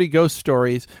 Celebrity Ghost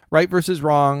Stories, Right versus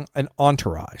Wrong, and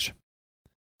Entourage.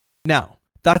 Now,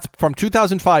 that's from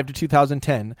 2005 to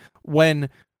 2010, when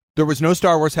there was no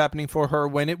Star Wars happening for her,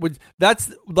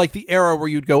 that's like the era where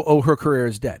you'd go, oh, her career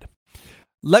is dead.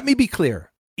 Let me be clear.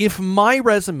 If my entire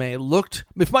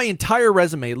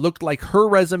resume looked like her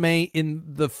resume in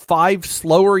the 5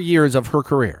 slower years of her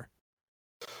career,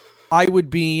 I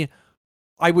would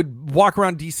walk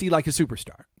around DC like a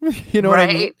superstar. You know what I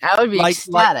mean? I would be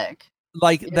ecstatic.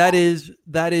 That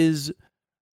is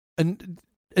an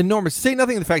enormous. Say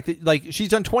nothing of the fact that, like, she's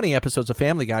done 20 episodes of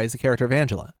Family Guy as the character of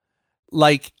Angela.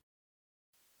 I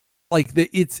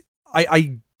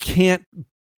can't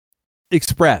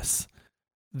express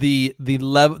the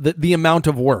level, the amount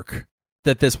of work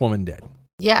that this woman did.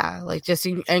 Yeah, like just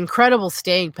incredible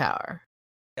staying power.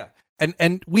 Yeah,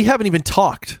 and we haven't even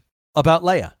talked about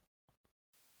Leia.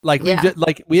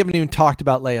 We haven't even talked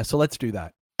about Leia, so let's do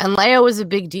that. And Leia was a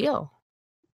big deal.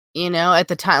 at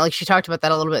the time, like she talked about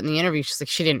that a little bit in the interview. She's like,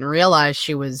 she didn't realize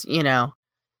she was,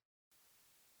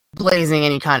 blazing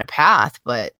any kind of path,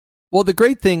 but well, the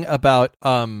great thing about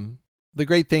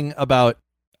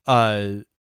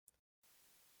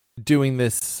doing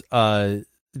this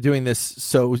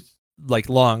so like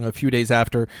long, a few days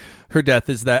after her death,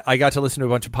 is that I got to listen to a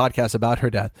bunch of podcasts about her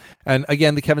death. And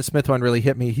again, the Kevin Smith one really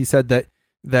hit me. He said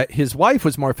that his wife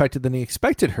was more affected than he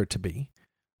expected her to be.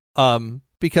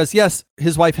 Because yes,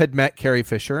 his wife had met Carrie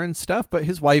Fisher and stuff, but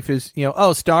his wife is,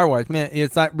 Star Wars, man,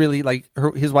 it's not really like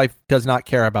his wife does not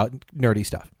care about nerdy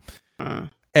stuff.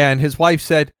 And his wife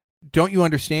said, don't you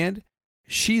understand?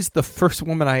 She's the first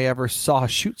woman I ever saw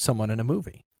shoot someone in a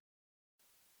movie.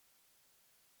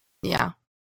 Yeah.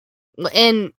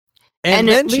 And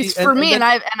at least for me, and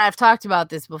I've talked about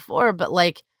this before, but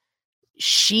like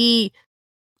she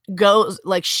goes,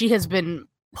 like she has been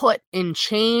put in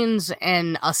chains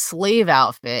and a slave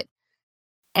outfit,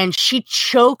 and she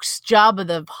chokes Jabba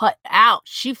the Hutt out.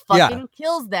 She fucking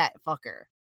kills that fucker.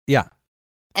 Yeah.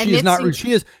 And she is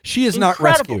not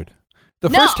rescued. The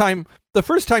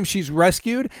first time she's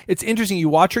rescued, it's interesting. You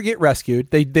watch her get rescued.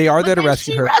 They are there to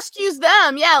rescue her. She rescues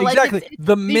them. Yeah, exactly. Like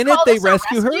the minute they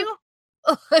rescue her,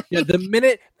 yeah,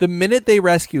 the minute they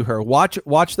rescue her,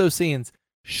 watch those scenes.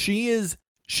 She's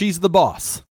the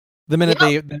boss. The minute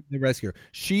they rescue her,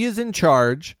 she is in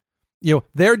charge.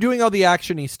 They're doing all the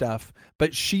actiony stuff,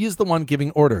 but she is the one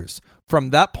giving orders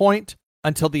from that point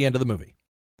until the end of the movie.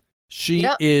 She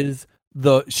is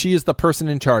the person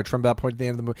in charge from that point to the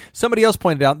end of the movie. Somebody else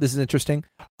pointed out, this is interesting.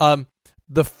 One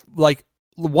of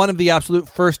the absolute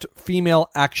first female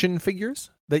action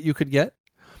figures that you could get.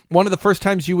 One of the first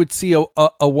times you would see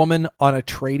a woman on a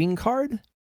trading card.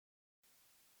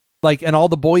 Like, and all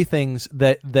the boy things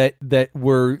that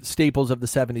were staples of the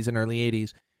 70s and early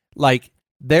 80s. Like,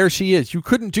 there she is. You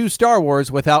couldn't do Star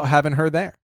Wars without having her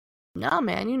there. No,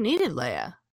 man, you needed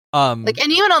Leia. And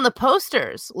even on the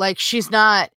posters, like, she's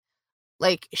not,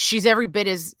 like, she's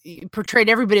portrayed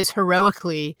every bit as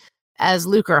heroically as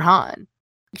Luke or Han.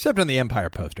 Except on the Empire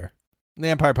poster. In the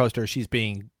Empire poster, she's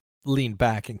being leaned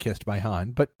back and kissed by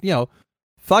Han. But,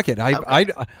 fuck it.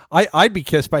 I'd be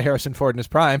kissed by Harrison Ford in his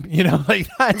prime. Like,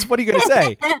 that's what are you going to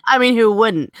say? I mean, who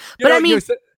wouldn't? But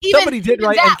somebody did,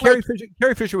 right? And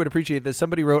Carrie Fisher would appreciate this.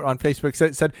 Somebody wrote on Facebook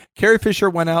said Carrie Fisher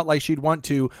went out like she'd want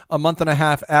to a month and a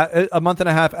half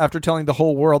after telling the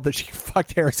whole world that she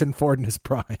fucked Harrison Ford in his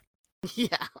prime.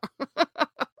 Yeah.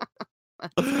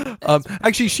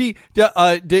 Actually, she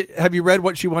have you read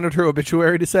what she wanted her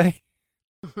obituary to say?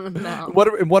 No.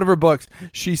 In one of her books,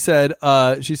 she said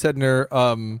in her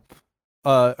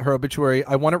obituary,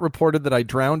 I want it reported that I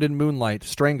drowned in moonlight,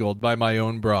 strangled by my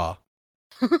own bra.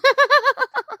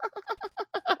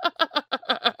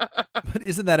 But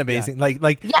isn't that amazing? Yeah.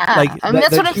 I mean,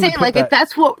 that's what I'm saying. Like,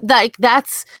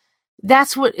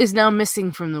 that's what is now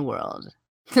missing from the world.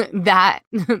 that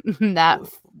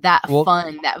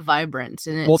fun, that vibrance,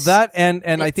 and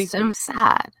I think so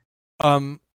sad.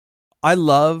 I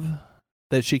love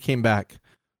that she came back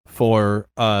for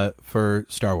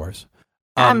Star Wars.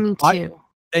 Me too.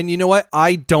 And you know what?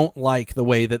 I don't like the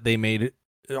way that they made it.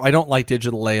 I don't like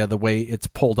Digital Leia the way it's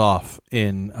pulled off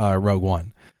in Rogue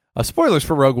One. Spoilers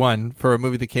for Rogue One, for a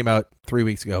movie that came out 3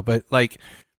 weeks ago. But like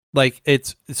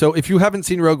it's, so if you haven't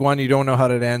seen Rogue One, you don't know how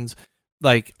it ends.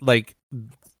 Like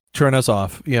turn us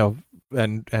off, and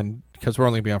because we're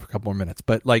only going to be on for a couple more minutes.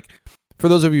 But like, for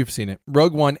those of you who've seen it,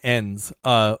 Rogue One ends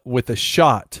with a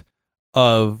shot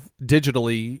of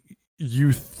digitally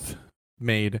youth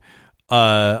made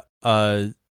Princess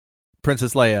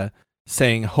Leia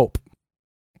saying hope,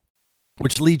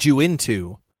 which leads you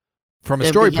into, from a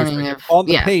story perspective, on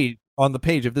the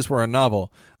page, if this were a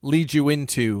novel, leads you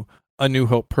into A New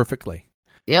Hope perfectly.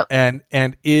 Yep. And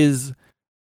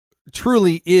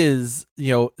truly is,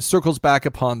 circles back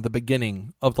upon the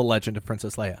beginning of the legend of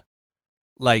Princess Leia.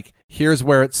 Like, here's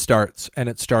where it starts, and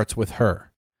it starts with her.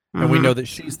 And we know that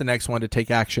she's the next one to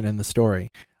take action in the story.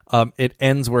 It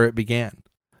ends where it began.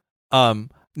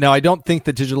 Now, I don't think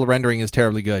the digital rendering is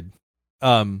terribly good.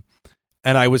 And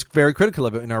I was very critical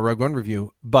of it in our Rogue One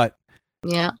review. But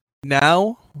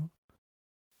now,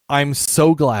 I'm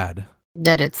so glad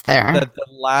that it's there. That the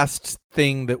last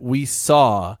thing that we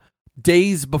saw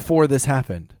days before this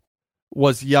happened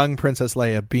was young Princess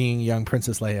Leia being young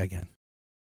Princess Leia again.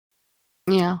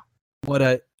 Yeah. What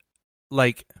a,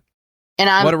 like... And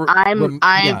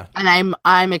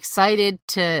I'm excited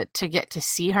to get to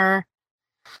see her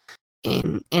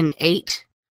in 8.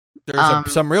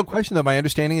 There's some real question, though. My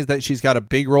understanding is that she's got a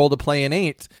big role to play in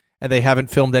 8, and they haven't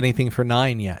filmed anything for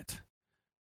 9 yet.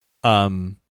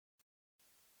 And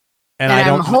And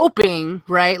I'm hoping,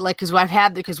 right? Like,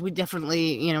 because we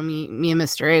definitely, me and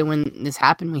Mr. A, when this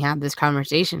happened, we had this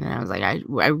conversation, and I was like, I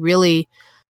really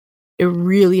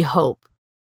hope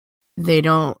they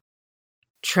don't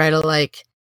try to like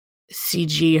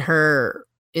CG her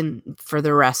for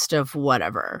the rest of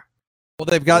whatever. Well,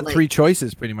 they've got 3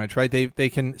 choices pretty much, right? They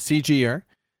can CG her,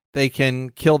 they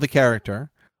can kill the character,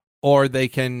 or they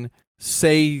can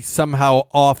say somehow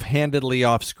offhandedly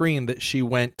off screen that she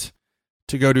went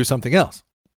to go do something else.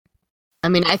 I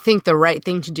mean, I think the right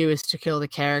thing to do is to kill the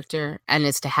character, and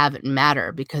it's to have it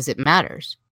matter, because it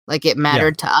matters. Like, it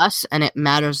mattered to us, and it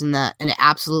matters and it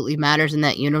absolutely matters in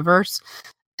that universe.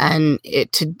 And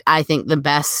I think the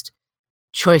best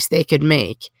choice they could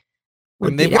make.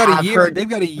 And they've got a year. They've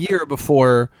got a year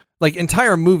before, like,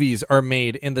 entire movies are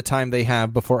made in the time they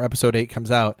have before Episode 8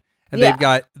 comes out, and they've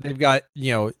got to 3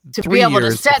 be able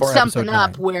years to set something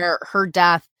up where her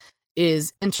death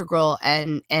is integral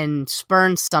and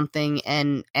spurns something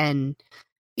and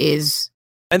is.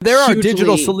 And there are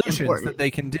digital solutions that they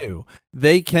can do.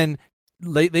 They can.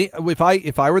 If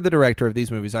I were the director of these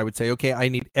movies, I would say, okay, I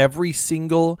need every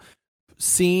single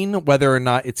scene, whether or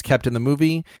not it's kept in the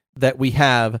movie, that we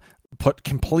have put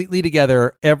completely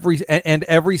together,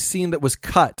 every scene that was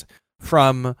cut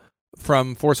from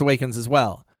Force Awakens as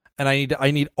well. And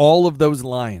I need all of those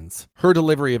lines, her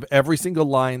delivery of every single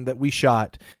line that we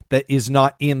shot that is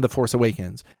not in The Force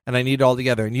Awakens. And I need it all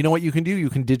together. And you know what you can do? You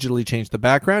can digitally change the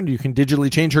background. You can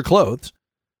digitally change her clothes.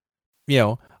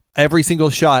 Every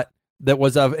single shot that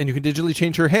was and you can digitally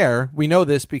change her hair. We know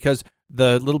this because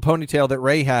the little ponytail that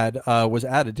Rey had was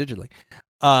added digitally.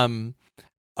 And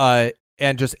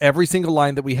just every single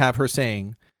line that we have her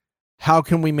saying, how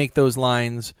can we make those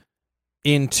lines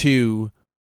into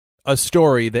a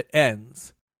story that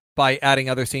ends by adding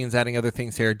other scenes, adding other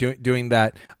things here, doing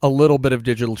that, a little bit of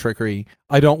digital trickery.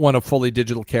 I don't want a fully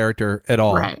digital character at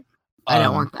all. Right. I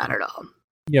don't want that at all.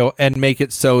 And make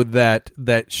it so that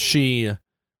she,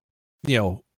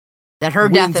 that her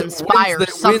death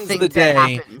inspires something that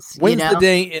happens. Wins the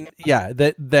day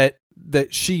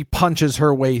that she punches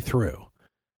her way through,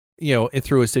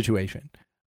 through a situation.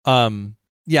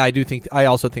 I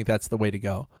also think that's the way to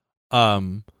go.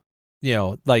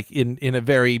 Like in a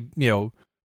very,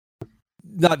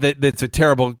 not that it's a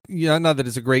terrible, not that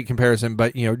it's a great comparison,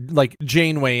 but like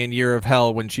Janeway in Year of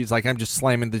Hell, when she's like, I'm just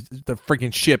slamming the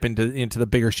freaking ship into the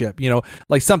bigger ship,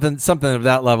 like something of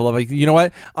that level of like, you know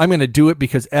what, I'm going to do it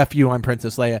because F you, I'm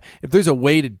Princess Leia. If there's a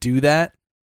way to do that,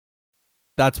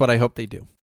 that's what I hope they do.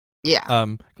 Yeah.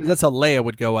 Because that's how Leia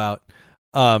would go out.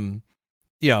 Carrie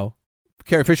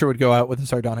Fisher would go out with a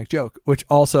sardonic joke, which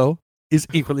also is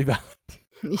equally valid.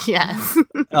 Yes.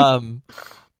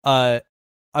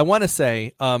 I want to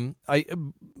say,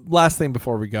 last thing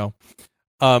before we go,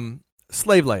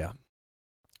 Slave Leia.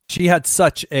 She had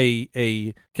such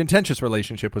a contentious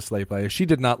relationship with Slave Leia. She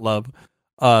did not love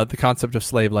the concept of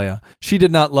Slave Leia. She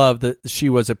did not love that she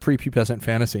was a prepubescent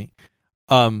fantasy.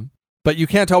 But you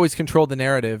can't always control the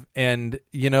narrative, and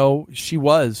she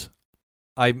was.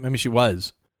 I mean, she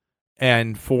was.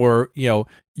 And for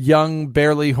young,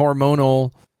 barely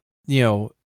hormonal,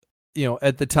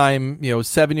 at the time,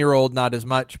 7-year-old, not as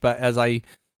much, but as I,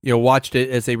 watched it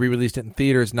as they re-released it in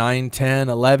theaters, 9, 10,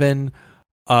 11,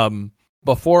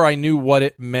 before I knew what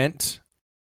it meant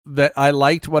that I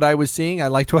liked what I was seeing, I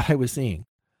liked what I was seeing.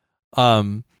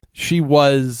 She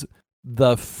was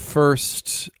the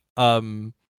first,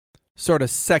 sort of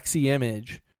sexy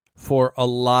image for a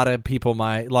lot of people,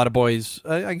 a lot of boys,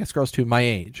 I guess girls too, my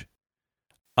age.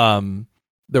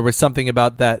 There was something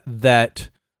about that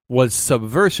was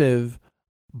subversive,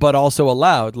 but also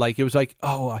allowed. Like, it was like,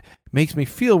 oh, it makes me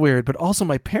feel weird, but also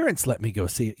my parents let me go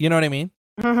see it. You know what I mean?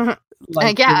 Like,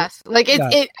 I guess.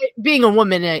 It being a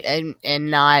woman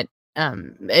and not,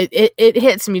 it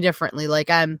hits me differently. Like,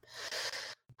 I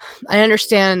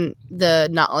understand the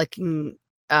not liking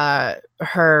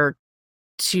her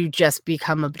to just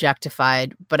become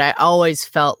objectified, but I always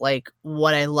felt like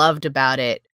what I loved about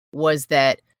it was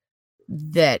that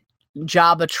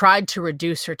Jabba tried to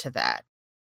reduce her to that,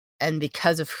 and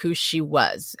because of who she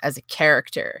was as a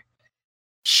character,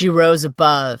 she rose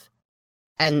above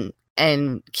and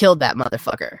killed that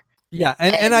motherfucker. Yeah,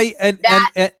 and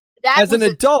as an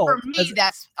adult, for me,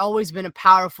 that's always been a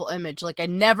powerful image. Like, I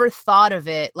never thought of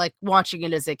it, like watching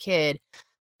it as a kid,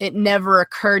 it never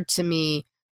occurred to me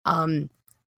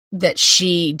that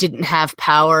she didn't have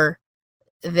power,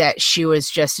 that she was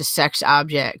just a sex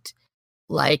object.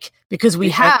 Like, because we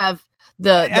have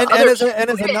as a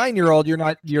 9-year-old, you're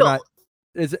not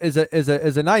as a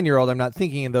 9-year-old, I'm not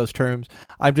thinking in those terms.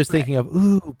 I'm just thinking of,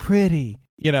 ooh, pretty,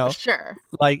 Sure.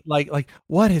 Like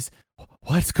what is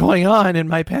what's going on in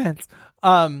my pants?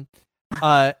 And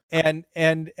I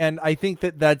think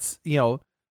that's, you know,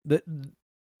 that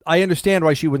I understand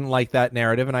why she wouldn't like that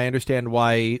narrative, and I understand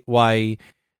why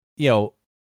you know,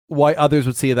 why others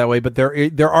would see it that way. But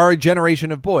there are a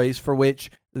generation of boys for which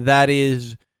that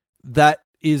is the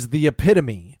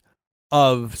epitome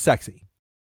of sexy.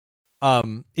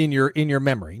 In your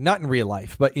memory, not in real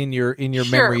life, but in your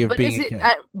memory of being a kid.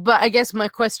 But I guess my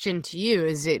question to you,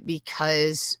 is it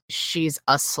because she's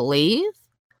a slave?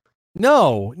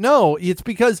 No, it's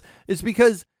because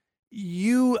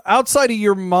you, outside of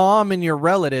your mom and your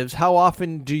relatives, how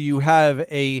often do you have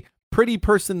a pretty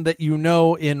person that you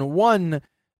know in one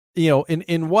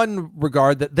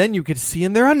regard that then you could see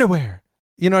in their underwear?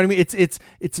 You know what I mean?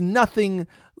 It's nothing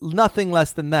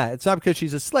less than that. It's not because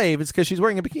she's a slave, it's because she's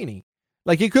wearing a bikini.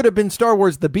 Like, it could have been Star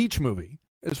Wars The Beach Movie,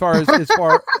 as far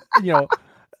you know,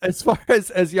 as far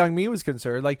as young me was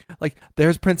concerned. Like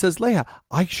there's Princess Leia.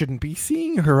 I shouldn't be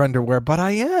seeing her underwear, but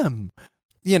I am.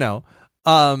 You know,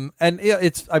 and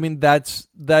it's, I mean, that's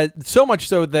so much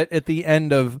so that at the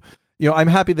end of, you know, I'm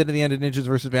happy that at the end of Ninjas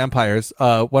versus Vampires,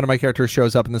 one of my characters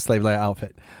shows up in the Slave Leia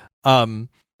outfit,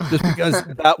 just because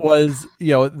that was,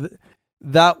 you know,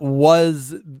 that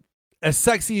was as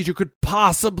sexy as you could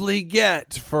possibly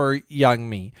get for young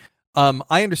me.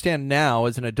 I understand now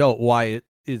as an adult why it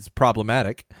is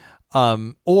problematic.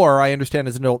 Or I understand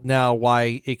as an adult now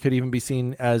why it could even be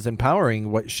seen as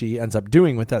empowering what she ends up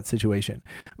doing with that situation.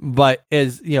 But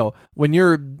as, you know, when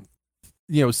you're,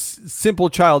 you know,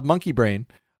 simple child monkey brain,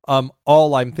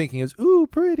 all I'm thinking is, ooh,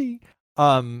 pretty.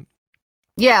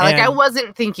 Yeah, like, I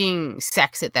wasn't thinking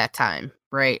sex at that time,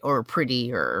 right? Or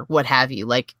pretty or what have you.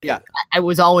 Like, yeah, I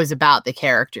was always about the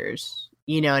characters.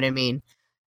 You know what I mean?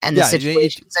 And the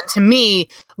situations. And to me,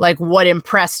 like, what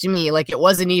impressed me, like, it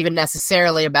wasn't even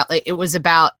necessarily about, like, it was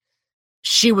about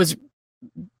she was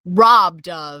robbed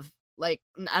of, like,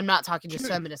 I'm not talking just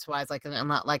feminist wise, like, I'm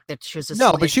not like that she was a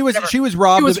slave, but she was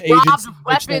robbed of agents, of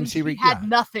weapons. She had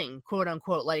nothing, quote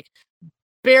unquote, like,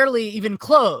 barely even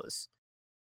clothes,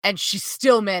 and she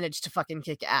still managed to fucking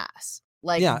kick ass.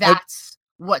 Like, that's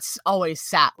what's always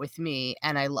sat with me,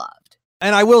 and I loved.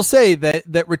 And I will say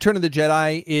that Return of the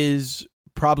Jedi is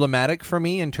problematic for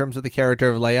me in terms of the character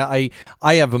of Leia.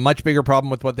 I have a much bigger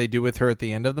problem with what they do with her at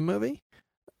the end of the movie.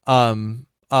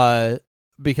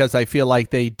 Because I feel like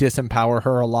they disempower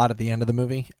her a lot at the end of the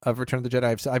movie of Return of the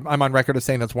Jedi. I'm on record as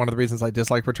saying that's one of the reasons I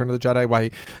dislike Return of the Jedi.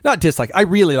 Why not dislike? I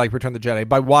really like Return of the Jedi.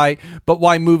 But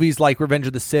why movies like Revenge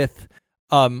of the Sith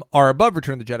are above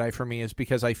Return of the Jedi for me is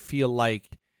because I feel like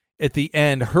at the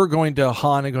end, her going to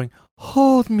Han and going,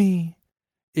 "Hold me,"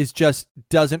 is just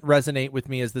doesn't resonate with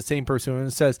me as the same person who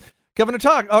says, Governor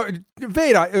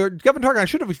Vader, Governor Tarkin, I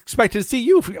should have expected to see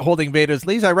you holding Vader's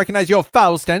leash. I recognize your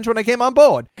foul stench when I came on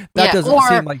board. That doesn't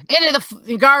seem like into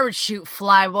the garbage chute,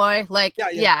 Flyboy. Like,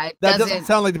 that doesn't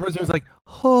sound like the person who's like,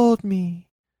 "Hold me,"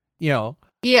 you know.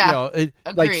 Yeah, you know,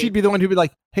 like, she'd be the one who'd be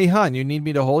like, "Hey, hon, you need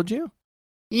me to hold you?"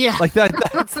 Yeah, like that.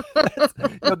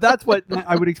 That's what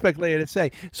I would expect Leia to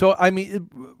say. So, I mean,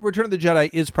 Return of the Jedi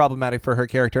is problematic for her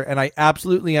character, and I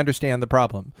absolutely understand the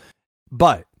problem.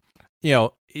 But, you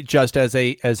know, just as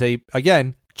a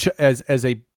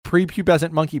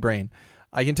prepubescent monkey brain,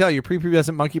 I can tell you,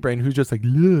 prepubescent monkey brain who's just like,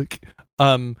 look,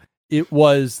 it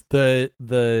was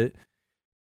the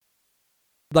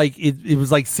like it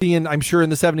was like seeing, I'm sure in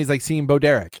the 70s, like seeing Bo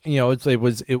Derek. You know, it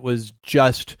was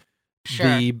just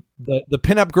the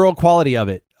pinup girl quality of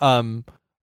it,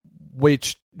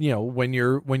 which, you know, when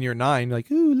you're 9,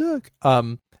 like, ooh, look,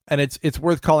 and it's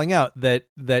worth calling out that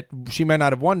she might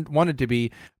not have wanted to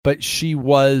be, but she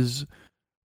was,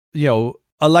 you know,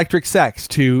 electric sex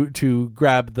to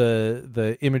grab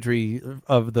the imagery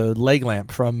of the leg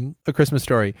lamp from A Christmas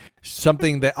Story,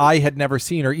 something that I had never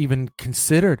seen or even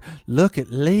considered. Look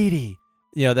at lady,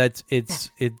 you know,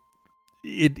 it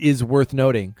is worth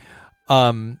noting.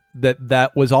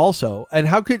 That was also, and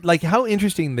how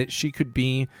interesting that she could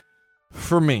be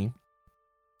for me,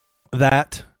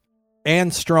 that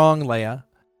and Strong Leia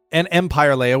and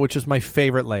Empire Leia, which is my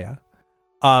favorite Leia,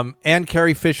 and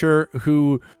Carrie Fisher,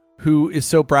 who is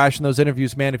so brash in those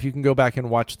interviews. Man, if you can go back and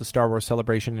watch the Star Wars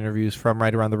Celebration interviews from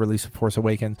right around the release of Force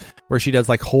Awakens, where she does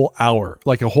like a whole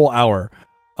hour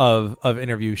of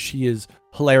interviews, she is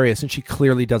hilarious, and she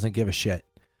clearly doesn't give a shit.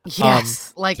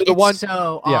 Yes, like so the it's one-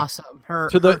 so yeah. awesome. Her,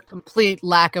 So the- her complete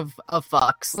lack of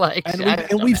fucks. Like,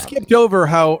 And we've skipped over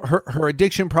how her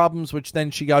addiction problems, which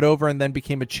then she got over and then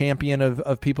became a champion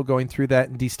of people going through that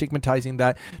and destigmatizing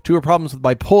that, to her problems with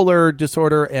bipolar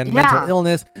disorder and mental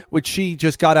illness, which she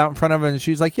just got out in front of, and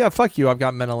she's like, yeah, fuck you, I've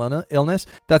got mental illness.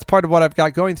 That's part of what I've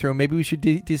got going through. Maybe we should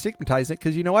destigmatize it,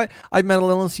 because you know what? I have mental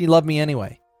illness. You love me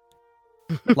anyway.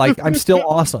 Like, I'm still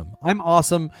awesome. I'm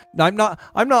awesome. I'm not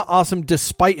awesome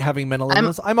despite having mental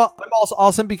illness. I'm also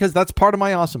awesome because that's part of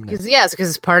my awesomeness. Because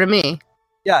it's part of me.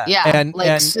 Yeah. And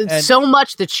so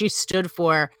much that she stood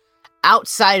for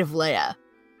outside of Leia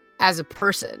as a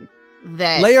person.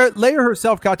 That Leia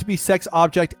herself got to be sex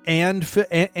object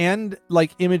and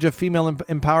like image of female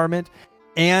empowerment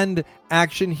and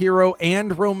action hero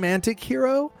and romantic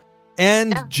hero.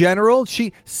 And general,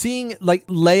 seeing like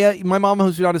Leia, my mom,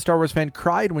 who's not a Star Wars fan,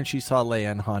 cried when she saw Leia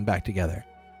and Han back together.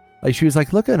 Like, she was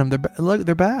like, "Look at them, they're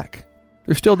back.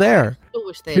 They're still there." I still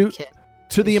wish they had kids.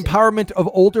 To the empowerment of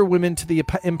older women, to the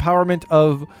empowerment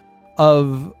of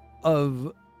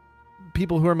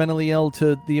people who are mentally ill,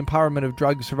 to the empowerment of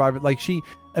drug survivors. Like,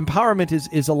 empowerment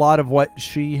is a lot of what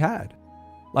she had.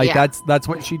 Like, that's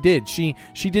what she did. She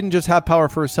didn't just have power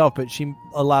for herself, but she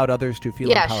allowed others to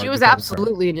feel empowered. Yeah, she was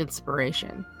absolutely an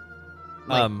inspiration.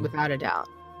 Like, without a doubt.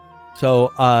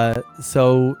 So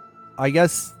I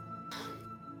guess,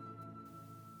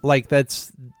 like,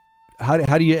 that's how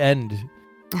do you end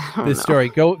this story?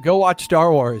 Go watch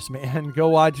Star Wars, man. Go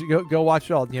watch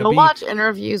it all. You know, watch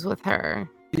interviews with her.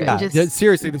 Yeah,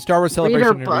 seriously, the Star Wars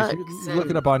Celebration interviews. Look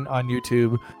it up on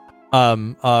YouTube.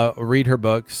 Read her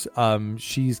books.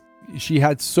 She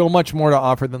had so much more to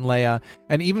offer than Leia,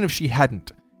 and even if she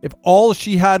hadn't, if all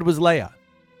she had was Leia,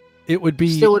 it would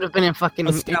be still would have been fucking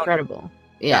incredible.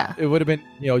 Yeah, it would have been.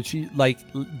 You know, she like,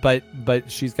 but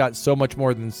she's got so much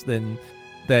more than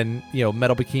you know,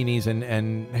 metal bikinis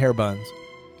and hair buns.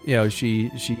 You know,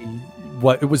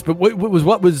 what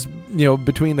was you know,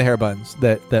 between the hair buns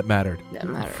that mattered.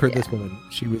 For this woman.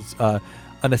 She was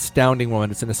an astounding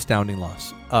woman. It's an astounding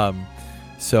loss.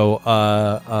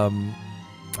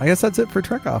 I guess that's it for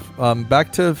Trek Off.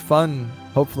 Back to fun.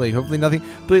 Hopefully nothing.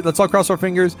 Please, let's all cross our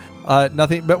fingers.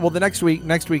 Nothing. But the next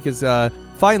week is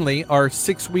finally our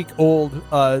 6-week-old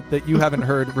that you haven't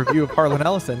heard review of Harlan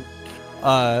Ellison.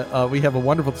 We have a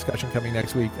wonderful discussion coming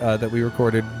next week that we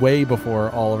recorded way before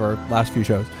all of our last few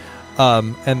shows.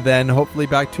 And then hopefully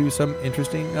back to some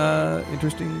interesting Star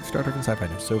Trek and sci-fi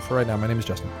news. So for right now, my name is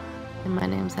Justin. And my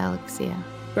name's Alexia.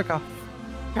 Trek Off.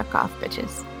 Trek Off,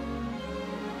 bitches.